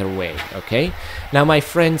on the other way, okay? Now my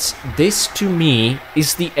friends, this to me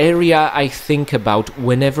is the area I think about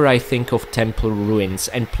whenever I think of Temple Ruins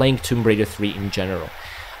and playing Tomb Raider 3 in general.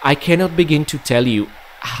 I cannot begin to tell you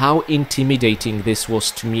how intimidating this was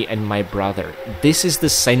to me and my brother. This is the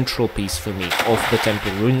central piece for me of the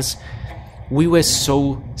Temple Ruins. We were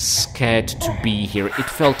so scared to be here. It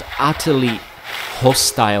felt utterly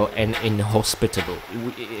hostile and inhospitable.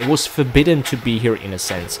 It was forbidden to be here in a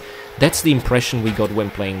sense. That's the impression we got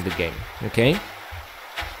when playing the game, okay?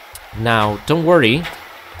 Now, don't worry.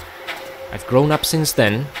 I've grown up since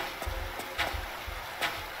then.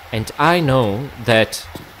 And I know that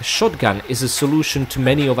a shotgun is a solution to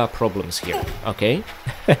many of our problems here, okay?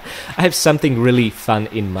 I have something really fun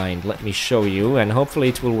in mind. Let me show you, and hopefully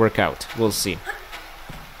it will work out. We'll see.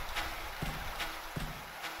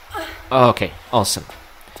 Okay, awesome.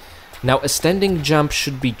 Now a standing jump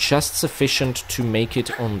should be just sufficient to make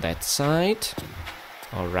it on that side.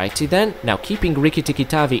 Alrighty then. Now keeping Rikki Tikki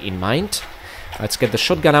Tavi in mind, let's get the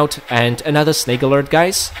shotgun out, and another snake alert,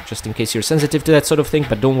 guys, just in case you're sensitive to that sort of thing,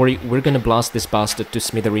 but don't worry, we're gonna blast this bastard to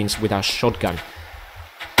smithereens with our shotgun.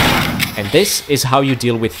 And this is how you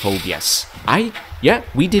deal with phobias. Yeah,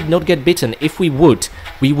 we did not get bitten. If we would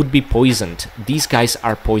be poisoned. These guys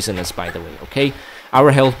are poisonous, by the way, okay?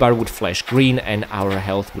 Our health bar would flash green and our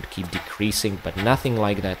health would keep decreasing, but nothing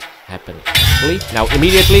like that happened. Now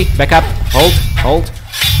immediately, back up, hold.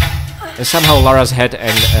 And somehow Lara's head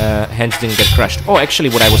and hands didn't get crushed. Oh, actually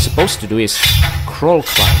what I was supposed to do is crawl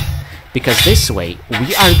climb. Because this way,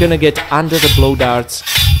 we are gonna get under the blow darts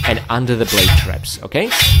and under the blade traps, okay?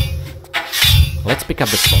 Let's pick up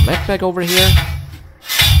the small medpack over here.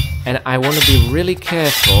 And I want to be really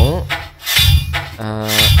careful.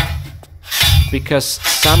 Because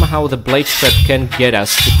somehow the blade trap can get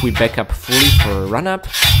us if we back up fully for a run-up.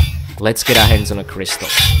 Let's get our hands on a crystal.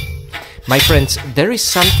 My friends, there is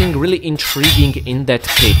something really intriguing in that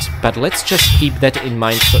pit, but let's just keep that in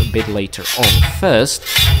mind for a bit later on. First,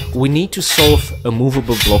 we need to solve a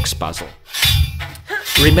movable blocks puzzle.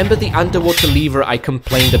 Remember the underwater lever I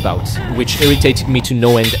complained about, which irritated me to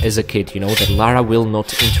no end as a kid, you know, that Lara will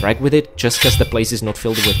not interact with it just because the place is not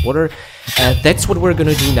filled with water? That's what we're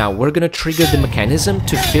gonna do now. We're gonna trigger the mechanism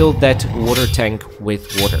to fill that water tank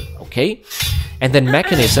with water, okay? And then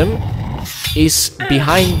mechanism is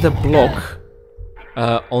behind the block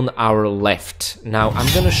on our left. Now,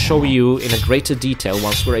 I'm gonna show you in a greater detail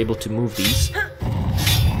once we're able to move these.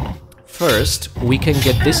 First, we can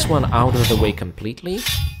get this one out of the way completely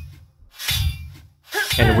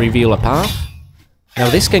and reveal a path. Now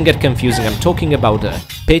this can get confusing. I'm talking about a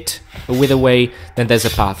pit with a way, then there's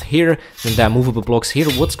a path here, then there are movable blocks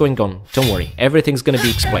here. What's going on? Don't worry, everything's gonna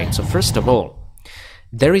be explained. So first of all,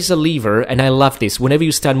 there is a lever, and I love this. Whenever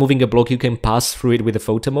you start moving a block, you can pass through it with the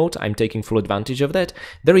photo mode. I'm taking full advantage of that.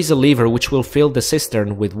 There is a lever which will fill the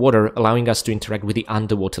cistern with water, allowing us to interact with the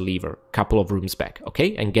underwater lever a couple of rooms back,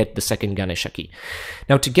 okay? And get the second Ganesha key.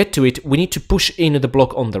 Now, to get to it, we need to push in the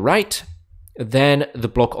block on the right, then the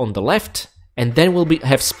block on the left, and then we'll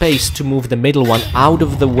have space to move the middle one out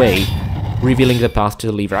of the way, revealing the path to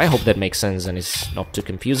the lever. I hope that makes sense and is not too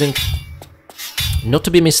confusing. Not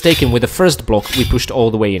to be mistaken, with the first block we pushed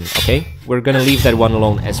all the way in, okay? We're gonna leave that one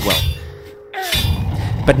alone as well.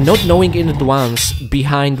 But not knowing in advance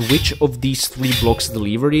behind which of these 3 blocks the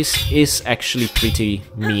lever is actually pretty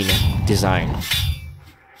mean design.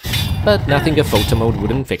 But nothing a photo mode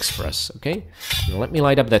wouldn't fix for us, okay? Now let me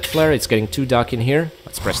light up that flare, it's getting too dark in here.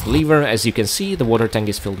 Let's press the lever. As you can see, the water tank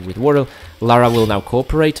is filled with water. Lara will now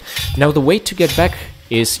cooperate. Now the way to get back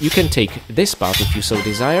is you can take this path if you so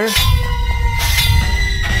desire.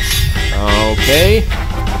 Okay.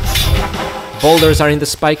 Boulders are in the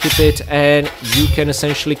spiky pit, and you can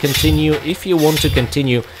essentially continue. If you want to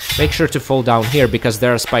continue, make sure to fall down here because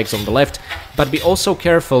there are spikes on the left, but be also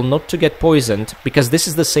careful not to get poisoned because this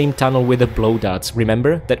is the same tunnel with the blow darts,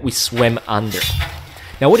 remember, that we swam under.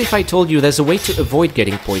 Now what if I told you there's a way to avoid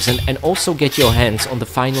getting poisoned and also get your hands on the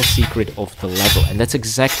final secret of the level, and that's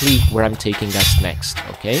exactly where I'm taking us next,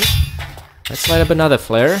 okay? Let's light up another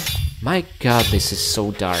flare. My god, this is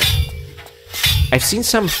so dark. I've seen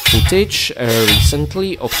some footage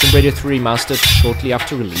recently of Tomb Raider 3 Remastered shortly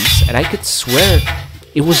after release, and I could swear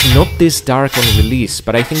it was not this dark on release,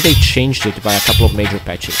 but I think they changed it by a couple of major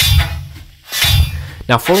patches.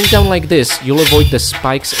 Now, falling down like this, you'll avoid the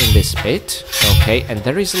spikes in this pit, okay, and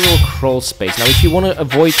there is a little crawl space. Now, if you want to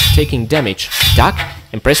avoid taking damage, duck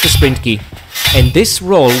and press the sprint key. And this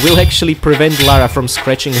roll will actually prevent Lara from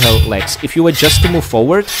scratching her legs. If you were just to move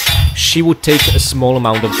forward, she would take a small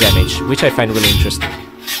amount of damage, which I find really interesting.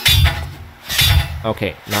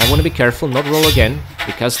 Okay, now I want to be careful, not roll again,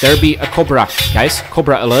 because there be a cobra. Guys,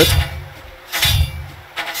 cobra alert.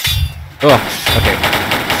 Oh, okay.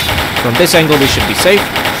 From this angle we should be safe.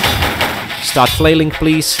 Start flailing,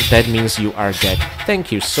 please. That means you are dead.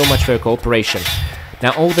 Thank you so much for your cooperation.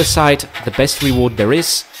 Now, on the side, the best reward there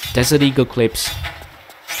is, Desert Eagle clips,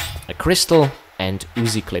 a crystal, and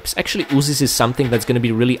Uzi clips. Actually, Uzis is something that's going to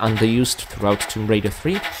be really underused throughout Tomb Raider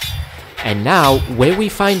 3. And now, where we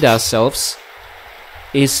find ourselves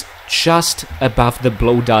is just above the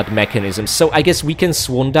blow dart mechanism. So I guess we can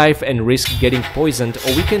swan dive and risk getting poisoned,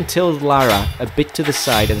 or we can tilt Lara a bit to the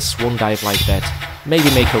side and swan dive like that. Maybe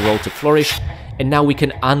make a roll to flourish, and now we can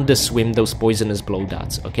underswim those poisonous blow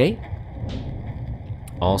darts, okay?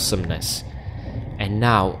 Awesomeness. And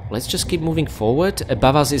now, let's just keep moving forward.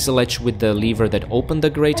 Above us is a ledge with the lever that opened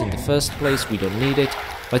the grate in the first place. We don't need it.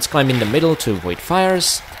 Let's climb in the middle to avoid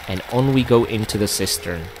fires. And on we go into the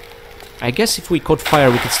cistern. I guess if we caught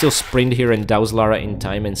fire, we could still sprint here and douse Lara in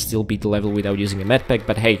time and still beat the level without using a medpack.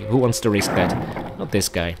 But hey, who wants to risk that? Not this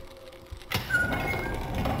guy.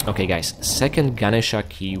 Okay guys, second Ganesha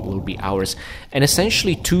key will be ours. And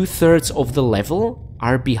essentially 2/3 of the level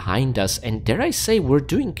are behind us, and dare I say, we're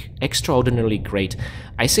doing extraordinarily great.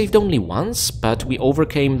 I saved only once, but we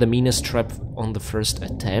overcame the meanest trap on the first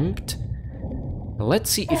attempt. Let's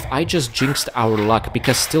see if I just jinxed our luck,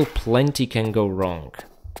 because still plenty can go wrong.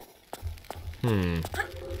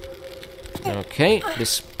 Okay,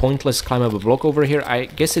 this pointless climbable block over here, I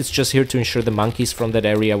guess it's just here to ensure the monkeys from that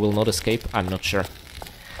area will not escape, I'm not sure.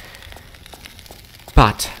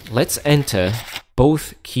 But let's enter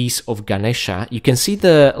both keys of Ganesha. You can see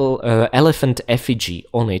the elephant effigy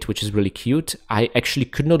on it, which is really cute. I actually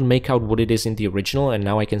could not make out what it is in the original, and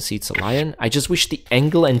now I can see it's a lion. I just wish the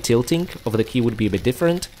angle and tilting of the key would be a bit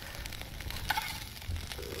different.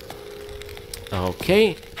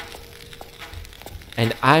 Okay.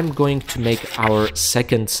 And I'm going to make our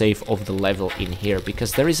second save of the level in here,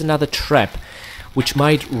 because there is another trap which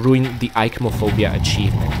might ruin the Aichmophobia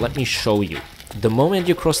achievement. Let me show you. The moment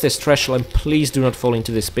you cross this threshold, and please do not fall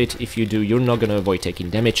into this pit, if you do, you're not going to avoid taking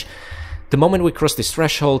damage. The moment we cross this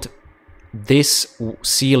threshold, this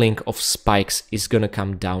ceiling of spikes is going to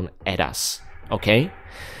come down at us, okay?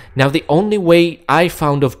 Now, the only way I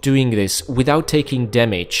found of doing this without taking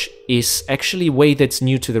damage is actually a way that's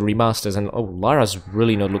new to the remasters, and oh, Lara's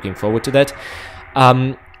really not looking forward to that,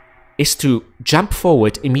 is to jump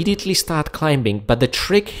forward, immediately start climbing, but the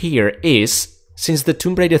trick here is, since the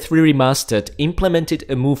Tomb Raider 3 Remastered implemented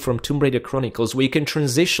a move from Tomb Raider Chronicles where you can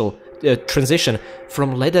transition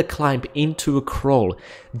from ladder climb into a crawl,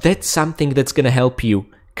 that's something that's gonna help you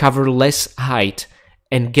cover less height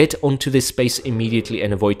and get onto this space immediately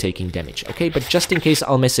and avoid taking damage, okay? But just in case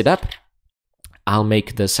I'll mess it up, I'll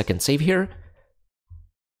make the second save here.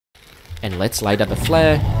 And let's light up a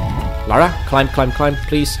flare. Lara, climb, climb, climb,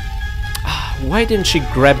 please. Why didn't she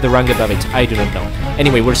grab the rung above it? I do not know.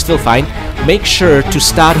 Anyway, we're still fine. Make sure to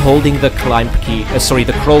start holding the climb key,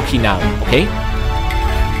 the crawl key now, okay?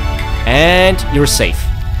 And you're safe.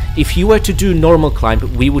 If you were to do normal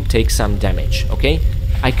climb, we would take some damage, okay?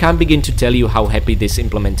 I can't begin to tell you how happy this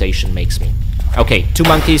implementation makes me. Okay, 2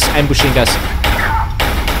 monkeys ambushing us.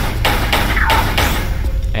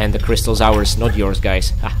 And the crystal's ours, not yours,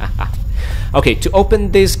 guys. Okay, to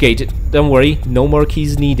open this gate, don't worry, no more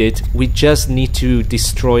keys needed. We just need to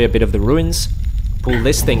destroy a bit of the ruins, pull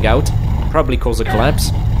this thing out, probably cause a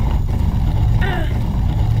collapse.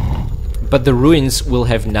 But the ruins will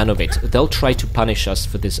have none of it. They'll try to punish us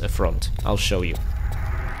for this affront. I'll show you.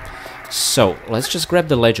 So, let's just grab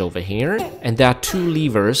the ledge over here, and there are 2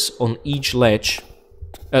 levers on each ledge.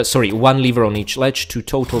 1 lever on each ledge, 2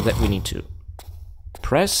 total that we need to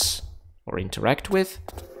press or interact with.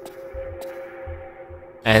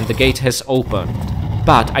 And the gate has opened.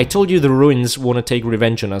 But I told you the ruins want to take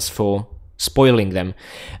revenge on us for spoiling them.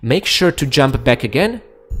 Make sure to jump back again,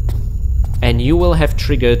 and you will have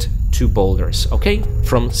triggered 2 boulders, okay?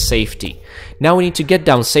 From safety. Now we need to get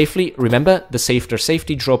down safely. Remember, the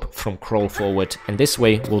safety drop from crawl forward, and this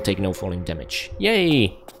way we'll take no falling damage.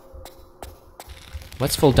 Yay!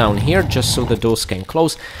 Let's fall down here, just so the doors can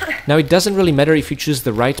close. Now, it doesn't really matter if you choose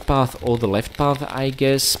the right path or the left path, I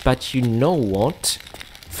guess, but you know what?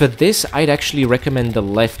 For this, I'd actually recommend the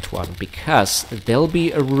left one, because there'll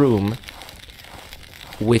be a room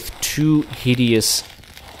with 2 hideous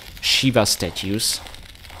Shiva statues,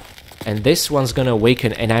 and this one's gonna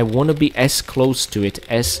awaken, and I want to be as close to it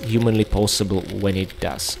as humanly possible when it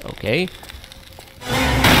does, okay?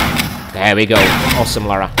 There we go. Awesome,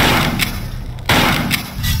 Lara.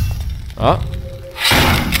 Oh.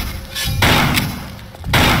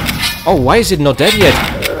 Oh, why is it not dead yet?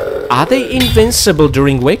 Are they invincible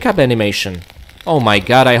during wake-up animation? Oh my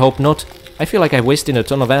god, I hope not. I feel like I wasted a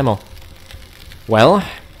ton of ammo. Well,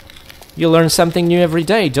 you learn something new every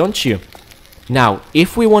day, don't you? Now,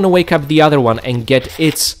 if we want to wake up the other one and get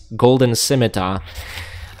its golden scimitar,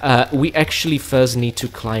 we actually first need to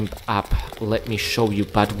climb up. Let me show you.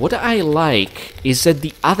 But what I like is that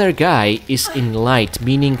the other guy is in light,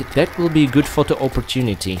 meaning that will be a good photo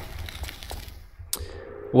opportunity.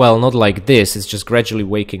 Well, not like this, it's just gradually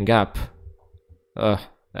waking up.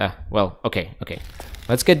 Well, okay.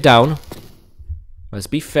 Let's get down. Let's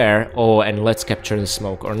be fair. Oh, and let's capture the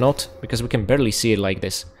smoke, or not, because we can barely see it like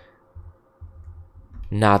this.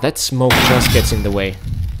 Nah, that smoke just gets in the way.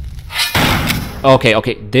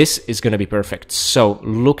 Okay, this is gonna be perfect. So,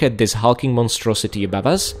 look at this hulking monstrosity above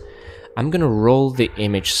us. I'm gonna roll the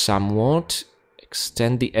image somewhat,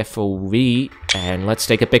 extend the FOV, and let's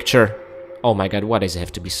take a picture. Oh my god, why does it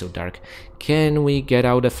have to be so dark? Can we get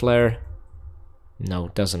out a flare? No,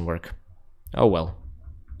 it doesn't work. Oh well.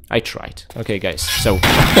 I tried. Okay, guys, so...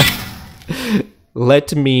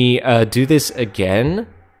 let me do this again.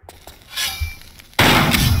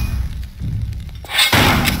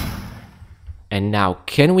 And now,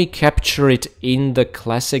 can we capture it in the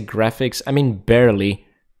classic graphics? I mean, barely.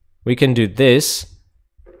 We can do this.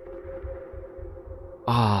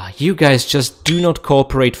 Ah, you guys just do not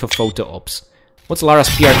cooperate for photo ops. What's Lara's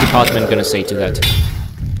PR department gonna say to that?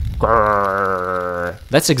 Grrr.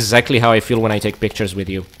 That's exactly how I feel when I take pictures with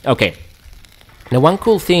you. Okay. Now, one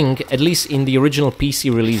cool thing, at least in the original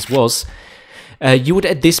PC release, was you would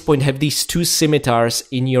at this point have these 2 scimitars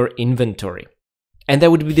in your inventory. And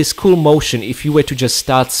there would be this cool motion if you were to just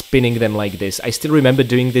start spinning them like this. I still remember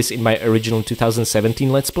doing this in my original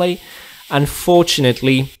 2017 Let's Play.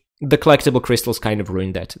 Unfortunately, the collectible crystals kind of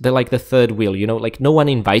ruined that. They're like the third wheel, you know? Like, no one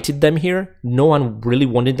invited them here. No one really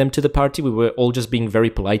wanted them to the party. We were all just being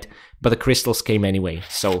very polite. But the crystals came anyway,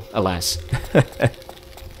 so alas.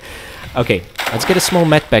 Okay, let's get a small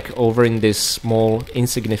medpack over in this small,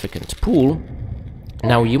 insignificant pool.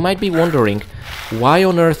 Now, you might be wondering, why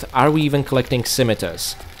on earth are we even collecting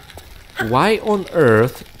scimitars? Why on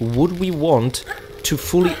earth would we want to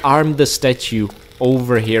fully arm the statue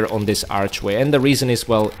over here on this archway? And the reason is,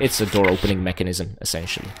 well, it's a door opening mechanism,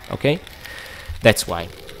 essentially, okay? That's why.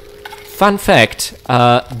 Fun fact,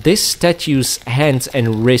 this statue's hands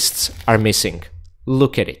and wrists are missing.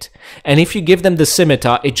 Look at it. And if you give them the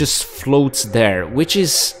scimitar, it just floats there, which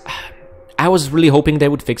is... I was really hoping they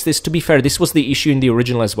would fix this. To be fair, this was the issue in the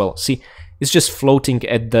original as well. See, it's just floating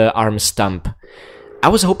at the arm stump. I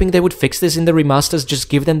was hoping they would fix this in the remasters, just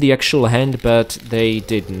give them the actual hand, but they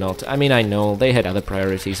did not. I mean, I know, they had other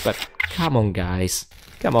priorities, but come on, guys.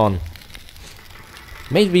 Come on.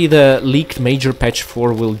 Maybe the leaked Major Patch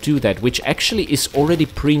 4 will do that, which actually is already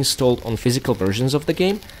pre-installed on physical versions of the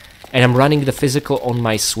game. and I'm running the physical on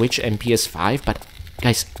my Switch and PS5, but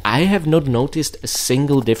guys, I have not noticed a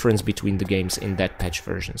single difference between the games in that patch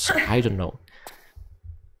version, so I don't know.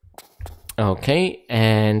 Okay,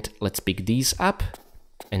 and let's pick these up,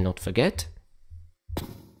 and not forget.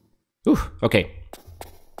 Ooh, okay.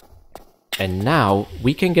 And now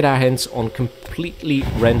we can get our hands on completely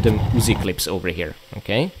random Uzi clips over here,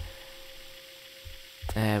 okay?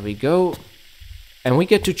 There we go. And we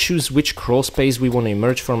get to choose which crawl space we want to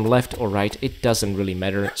emerge from, left or right. It doesn't really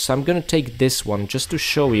matter. So I'm gonna take this one just to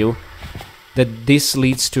show you that this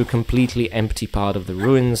leads to a completely empty part of the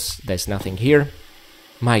ruins. There's nothing here.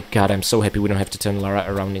 My god, I'm so happy we don't have to turn Lara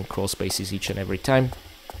around in crawl spaces each and every time.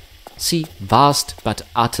 See, vast but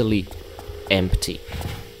utterly empty.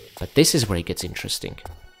 But this is where it gets interesting.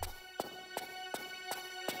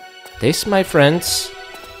 This, my friends,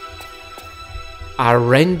 are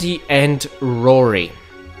Randy and Rory.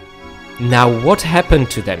 Now, what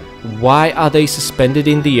happened to them? Why are they suspended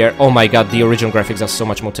in the air? Oh my god, the original graphics are so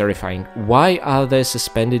much more terrifying. Why are they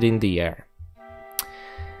suspended in the air?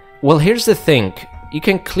 Well, here's the thing. You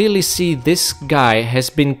can clearly see this guy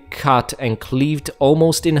has been cut and cleaved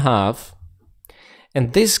almost in half.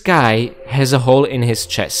 And this guy has a hole in his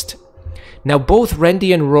chest. Now, both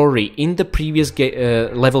Randy and Rory in the previous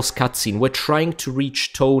levels cutscene were trying to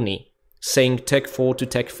reach Tony, saying Tech 4 to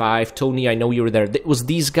Tech 5, Tony, I know you're there. It was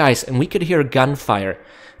these guys, and we could hear gunfire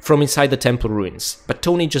from inside the temple ruins. But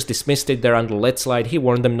Tony just dismissed it, they're under lead slide, he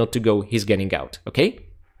warned them not to go, he's getting out, okay?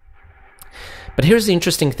 But here's the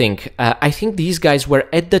interesting thing. I think these guys were,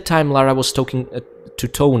 at the time Lara was talking to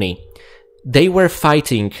Tony, they were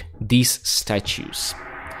fighting these statues.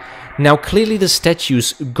 Now, clearly the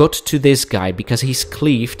statues got to this guy because he's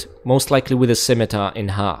cleaved, most likely with a scimitar, in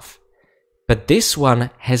half. But this one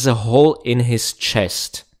has a hole in his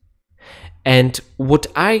chest. And what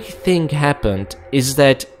I think happened is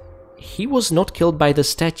that he was not killed by the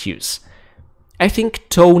statues. I think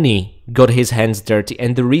Tony got his hands dirty,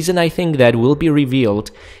 and the reason I think that will be revealed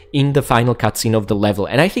in the final cutscene of the level.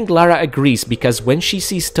 And I think Lara agrees, because when she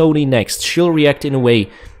sees Tony next, she'll react in a way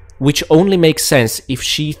which only makes sense if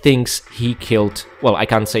she thinks he killed... Well, I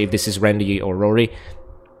can't say if this is Randy or Rory.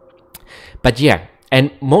 But yeah,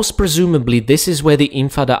 and most presumably this is where the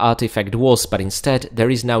Infada artifact was, but instead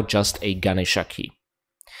there is now just a Ganesha key.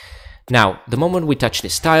 Now, the moment we touch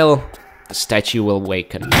this tile, the statue will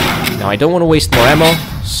awaken. Now, I don't want to waste more ammo,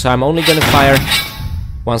 so I'm only gonna fire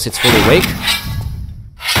once it's fully awake.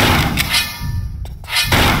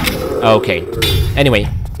 Okay. Anyway,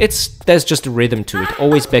 there's just a rhythm to it.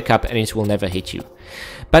 Always back up and it will never hit you.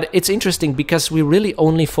 But it's interesting because we really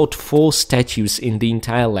only fought 4 statues in the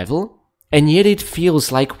entire level, and yet it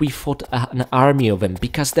feels like we fought an army of them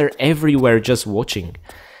because they're everywhere just watching.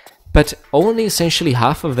 But only essentially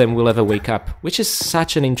half of them will ever wake up, which is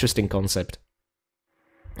such an interesting concept.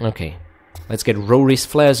 Okay, let's get Rory's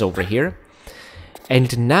flares over here.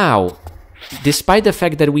 And now, despite the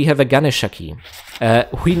fact that we have a Ganesha key,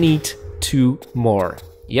 we need 2 more.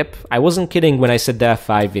 Yep, I wasn't kidding when I said there are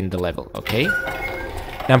 5 in the level, okay?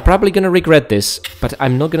 Now, I'm probably gonna regret this, but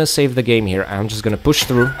I'm not gonna save the game here. I'm just gonna push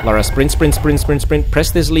through. Lara, sprint, sprint, sprint, sprint, sprint.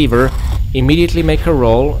 Press this lever. Immediately make a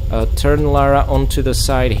roll. Turn Lara onto the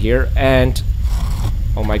side here, and...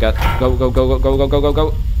 Oh my god. Go, go, go, go, go, go, go, go,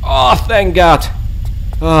 go. Oh, thank god!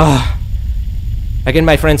 Oh. Again,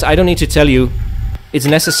 my friends, I don't need to tell you, it's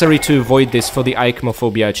necessary to avoid this for the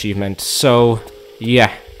Aichmophobia achievement. So,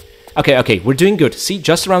 yeah. Okay, we're doing good. See,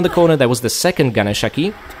 just around the corner, there was the second Ganesha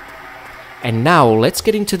key. And now, let's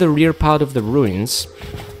get into the rear part of the ruins.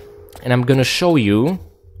 And I'm gonna show you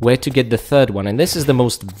where to get the third one. And this is the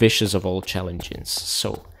most vicious of all challenges.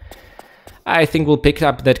 So, I think we'll pick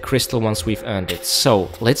up that crystal once we've earned it. So,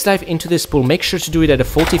 let's dive into this pool. Make sure to do it at a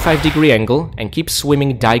 45-degree angle. And keep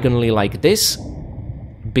swimming diagonally like this.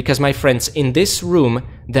 Because, my friends, in this room,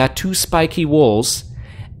 there are 2 spiky walls.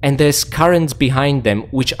 And there's currents behind them,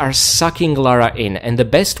 which are sucking Lara in. And the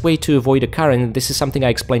best way to avoid a current, this is something I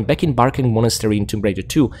explained back in Barking Monastery in Tomb Raider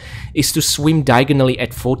 2, is to swim diagonally at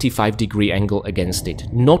 45-degree angle against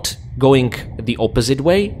it. Not going the opposite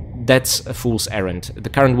way, that's a fool's errand. The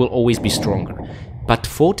current will always be stronger. But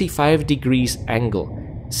 45 degrees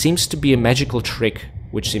angle seems to be a magical trick,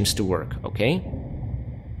 which seems to work, okay?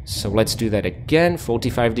 So let's do that again.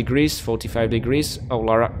 45 degrees, 45 degrees. Oh,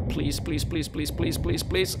 Lara, please, please, please, please, please, please,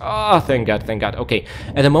 please. Ah, thank god, thank god. Okay,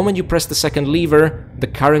 at the moment you press the second lever, the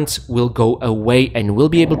currents will go away and we'll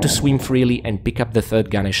be able to swim freely and pick up the third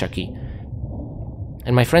Ganesha key.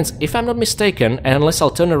 And my friends, if I'm not mistaken, and unless I'll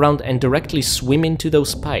turn around and directly swim into those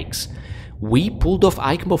spikes, we pulled off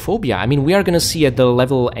Aichmophobia. I mean, we are gonna see at the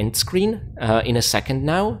level end screen in a second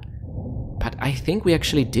now. But But I think we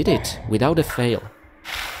actually did it without a fail.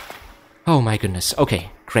 Oh my goodness.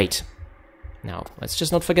 Okay, great. Now, let's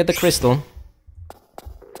just not forget the crystal.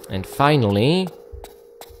 And finally,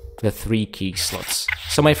 the 3 key slots.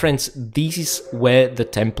 So my friends, these were the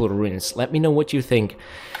temple ruins. Let me know what you think.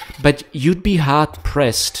 But you'd be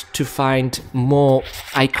hard-pressed to find more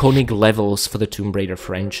iconic levels for the Tomb Raider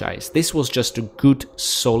franchise. This was just a good,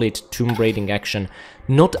 solid Tomb Raiding action,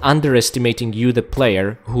 not underestimating you, the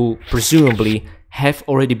player, who presumably have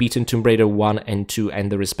already beaten Tomb Raider 1 and 2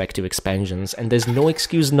 and the respective expansions, and there's no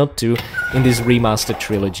excuse not to in this remastered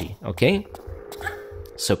trilogy, okay?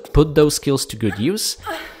 So put those skills to good use.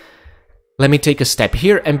 Let me take a step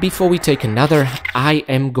here, and before we take another, I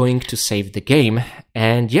am going to save the game.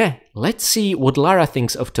 And yeah, let's see what Lara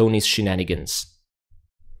thinks of Tony's shenanigans.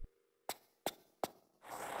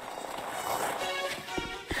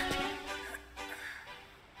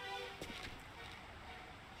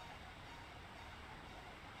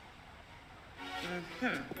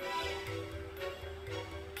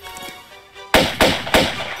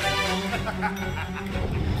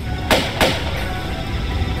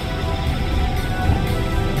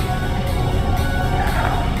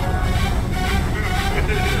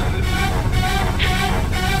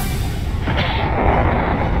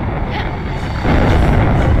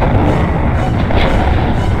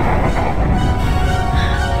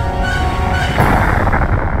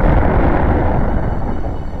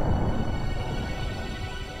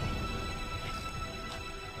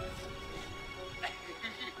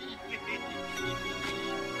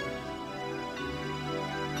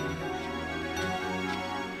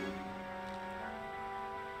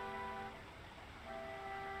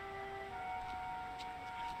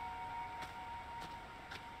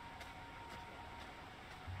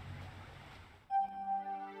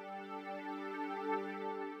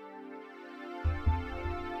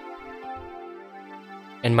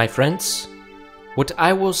 And my friends, what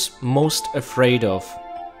I was most afraid of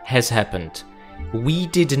has happened. We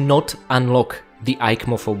did not unlock the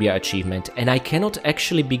Aichmophobia achievement, and I cannot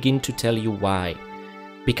actually begin to tell you why.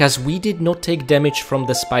 Because we did not take damage from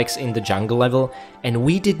the spikes in the jungle level, and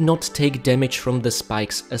we did not take damage from the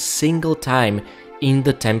spikes a single time in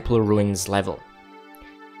the Temple Ruins level.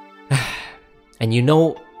 And you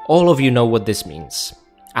know, all of you know what this means.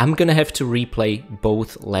 I'm gonna have to replay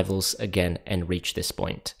both levels again and reach this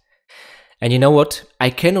point. And you know what? I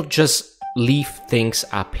cannot just leave things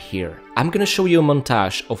up here. I'm gonna show you a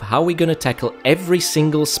montage of how we're gonna tackle every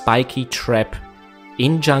single spiky trap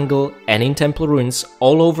in jungle and in Temple Ruins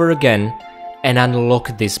all over again and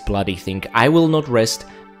unlock this bloody thing. I will not rest,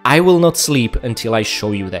 I will not sleep until I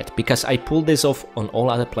show you that, because I pulled this off on all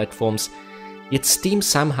other platforms, yet Steam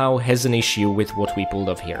somehow has an issue with what we pulled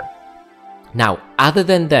off here. Now, other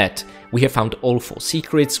than that, we have found all 4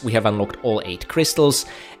 secrets, we have unlocked all 8 crystals,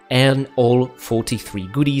 and all 43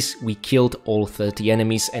 goodies. We killed all 30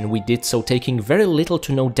 enemies, and we did so taking very little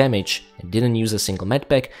to no damage, and didn't use a single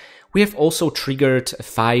medpack. We have also triggered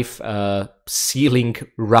 5 ceiling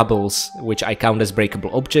rubbles, which I count as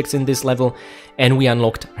breakable objects in this level, and we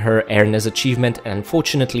unlocked her Airness achievement, and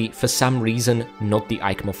unfortunately, for some reason, not the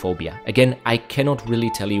Aichmophobia. Again, I cannot really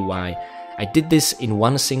tell you why. I did this in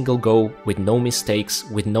one single go, with no mistakes,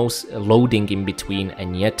 with no loading in between,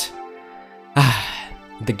 and yet...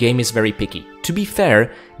 the game is very picky. To be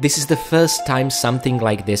fair, this is the first time something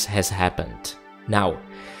like this has happened. Now,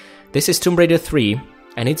 this is Tomb Raider 3,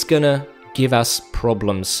 and it's gonna give us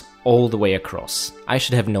problems all the way across. I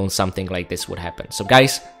should have known something like this would happen. So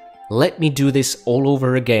guys, let me do this all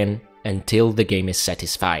over again until the game is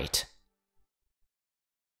satisfied.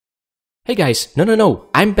 Hey guys, no,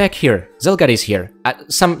 I'm back here, Zelgad is here,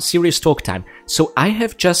 some serious talk time. So I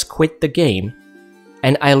have just quit the game,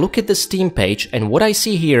 and I look at the Steam page, and what I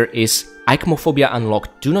see here is Aichmophobia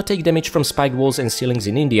unlocked. Do not take damage from spiked walls and ceilings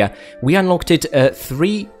in India. We unlocked it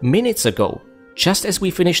 3 minutes ago, just as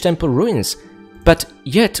we finished Temple Ruins. But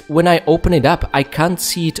yet, when I open it up, I can't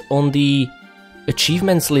see it on the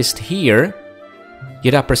achievements list here.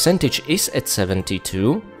 Yet our percentage is at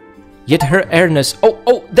 72. Yet her Airness...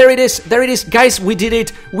 Oh, there it is, guys, we did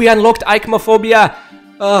it, we unlocked Aichmophobia.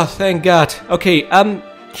 Oh, thank God. Okay,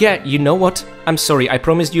 yeah, you know what, I'm sorry, I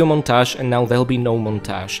promised you a montage, and now there'll be no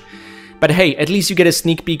montage. But hey, at least you get a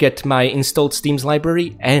sneak peek at my installed Steam's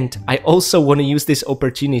library, and I also want to use this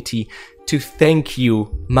opportunity to thank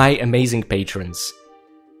you, my amazing patrons.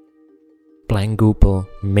 Blangoopel,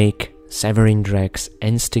 Mick, Severin Drax,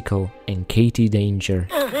 Enstickle, and Katie Danger.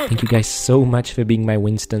 Thank you guys so much for being my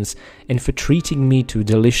Winstons and for treating me to a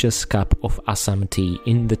delicious cup of Assam tea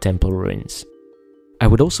in the Temple Ruins. I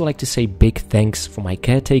would also like to say big thanks for my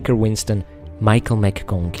caretaker Winston, Michael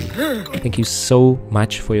McConkie. Thank you so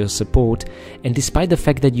much for your support, and despite the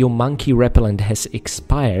fact that your monkey repellent has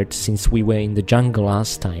expired since we were in the jungle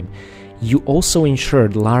last time, you also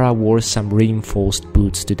ensured Lara wore some reinforced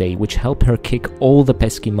boots today, which helped her kick all the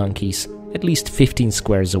pesky monkeys at least 15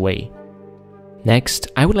 squares away.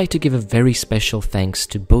 Next, I would like to give a very special thanks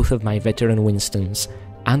to both of my veteran Winstons,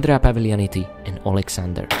 Andrea Pavilianiti and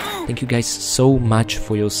Alexander. Thank you guys so much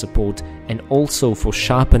for your support and also for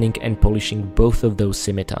sharpening and polishing both of those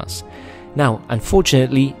scimitars. Now,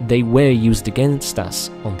 unfortunately, they were used against us.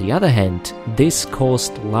 On the other hand, this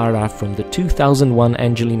caused Lara from the 2001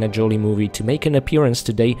 Angelina Jolie movie to make an appearance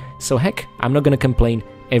today, so heck, I'm not gonna complain,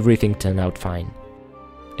 everything turned out fine.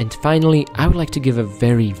 And finally, I would like to give a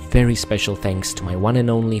very, very special thanks to my one and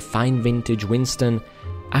only fine vintage Winston,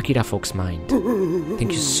 Akira Fox Mind.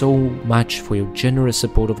 Thank you so much for your generous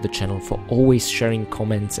support of the channel, for always sharing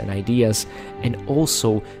comments and ideas, and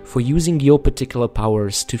also for using your particular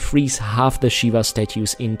powers to freeze half the Shiva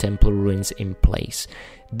statues in temple ruins in place.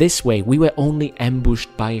 This way, we were only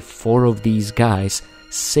ambushed by 4 of these guys,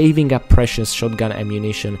 saving up precious shotgun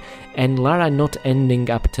ammunition, and Lara not ending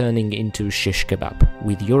up turning into shish kebab.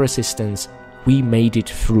 With your assistance, we made it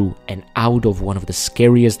through and out of one of the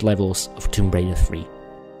scariest levels of Tomb Raider 3.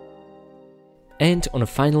 And on a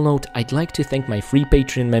final note, I'd like to thank my free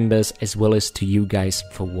Patreon members as well as to you guys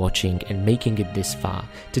for watching and making it this far.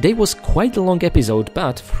 Today was quite a long episode,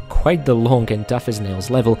 but for quite the long and tough as nails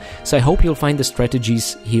level, so I hope you'll find the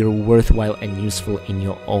strategies here worthwhile and useful in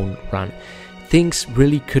your own run. Things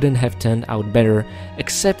really couldn't have turned out better,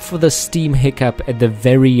 except for the Steam hiccup at the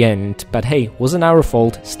very end, but hey, wasn't our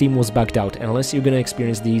fault, Steam was bugged out, and unless you're gonna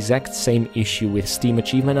experience the exact same issue with Steam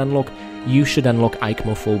Achievement Unlock, you should unlock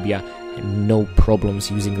Aichmophobia, and no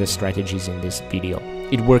problems using the strategies in this video.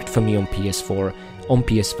 It worked for me on PS4, on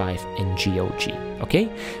PS5 and GOG, okay?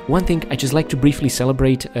 One thing I just like to briefly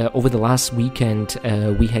celebrate, over the last weekend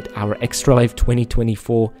we had our Extra Life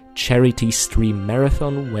 2024 charity stream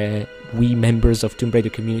marathon, where we members of Tomb Raider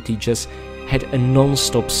community just had a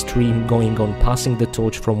non-stop stream going on, passing the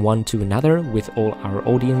torch from one to another with all our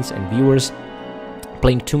audience and viewers,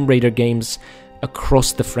 playing Tomb Raider games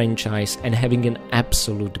across the franchise and having an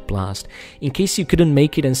absolute blast. In case you couldn't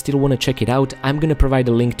make it and still want to check it out, I'm going to provide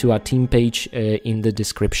a link to our team page in the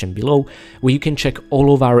description below, where you can check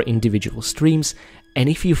all of our individual streams. And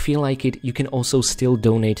if you feel like it, you can also still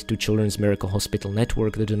donate to Children's Miracle Hospital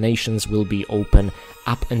Network. The donations will be open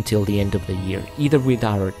up until the end of the year, either with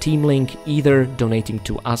our team link, either donating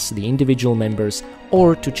to us, the individual members,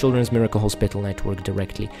 or to Children's Miracle Hospital Network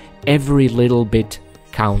directly. Every little bit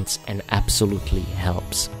counts and absolutely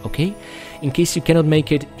helps, okay? In case you cannot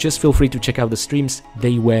make it, just feel free to check out the streams,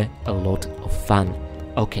 they were a lot of fun.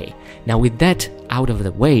 Okay, now with that out of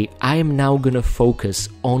the way, I am now gonna focus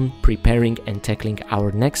on preparing and tackling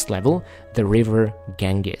our next level, the River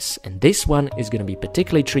Ganges. And this one is gonna be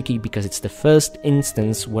particularly tricky because it's the first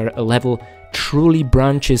instance where a level truly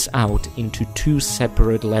branches out into 2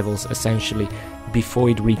 separate levels essentially before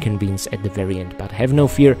it reconvenes at the very end. But have no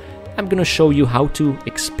fear, I'm gonna show you how to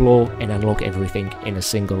explore and unlock everything in a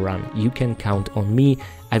single run. You can count on me,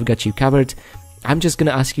 I've got you covered. I'm just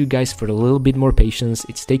gonna ask you guys for a little bit more patience.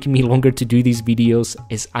 It's taking me longer to do these videos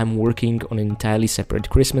as I'm working on an entirely separate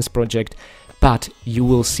Christmas project, but you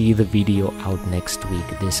will see the video out next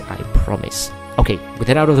week, this I promise. Okay, with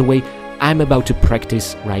that out of the way, I'm about to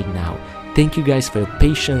practice right now. Thank you guys for your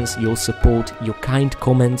patience, your support, your kind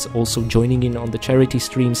comments, also joining in on the charity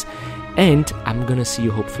streams, and I'm gonna see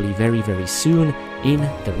you hopefully very, very soon in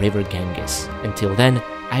the River Ganges. Until then,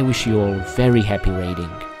 I wish you all very happy raiding.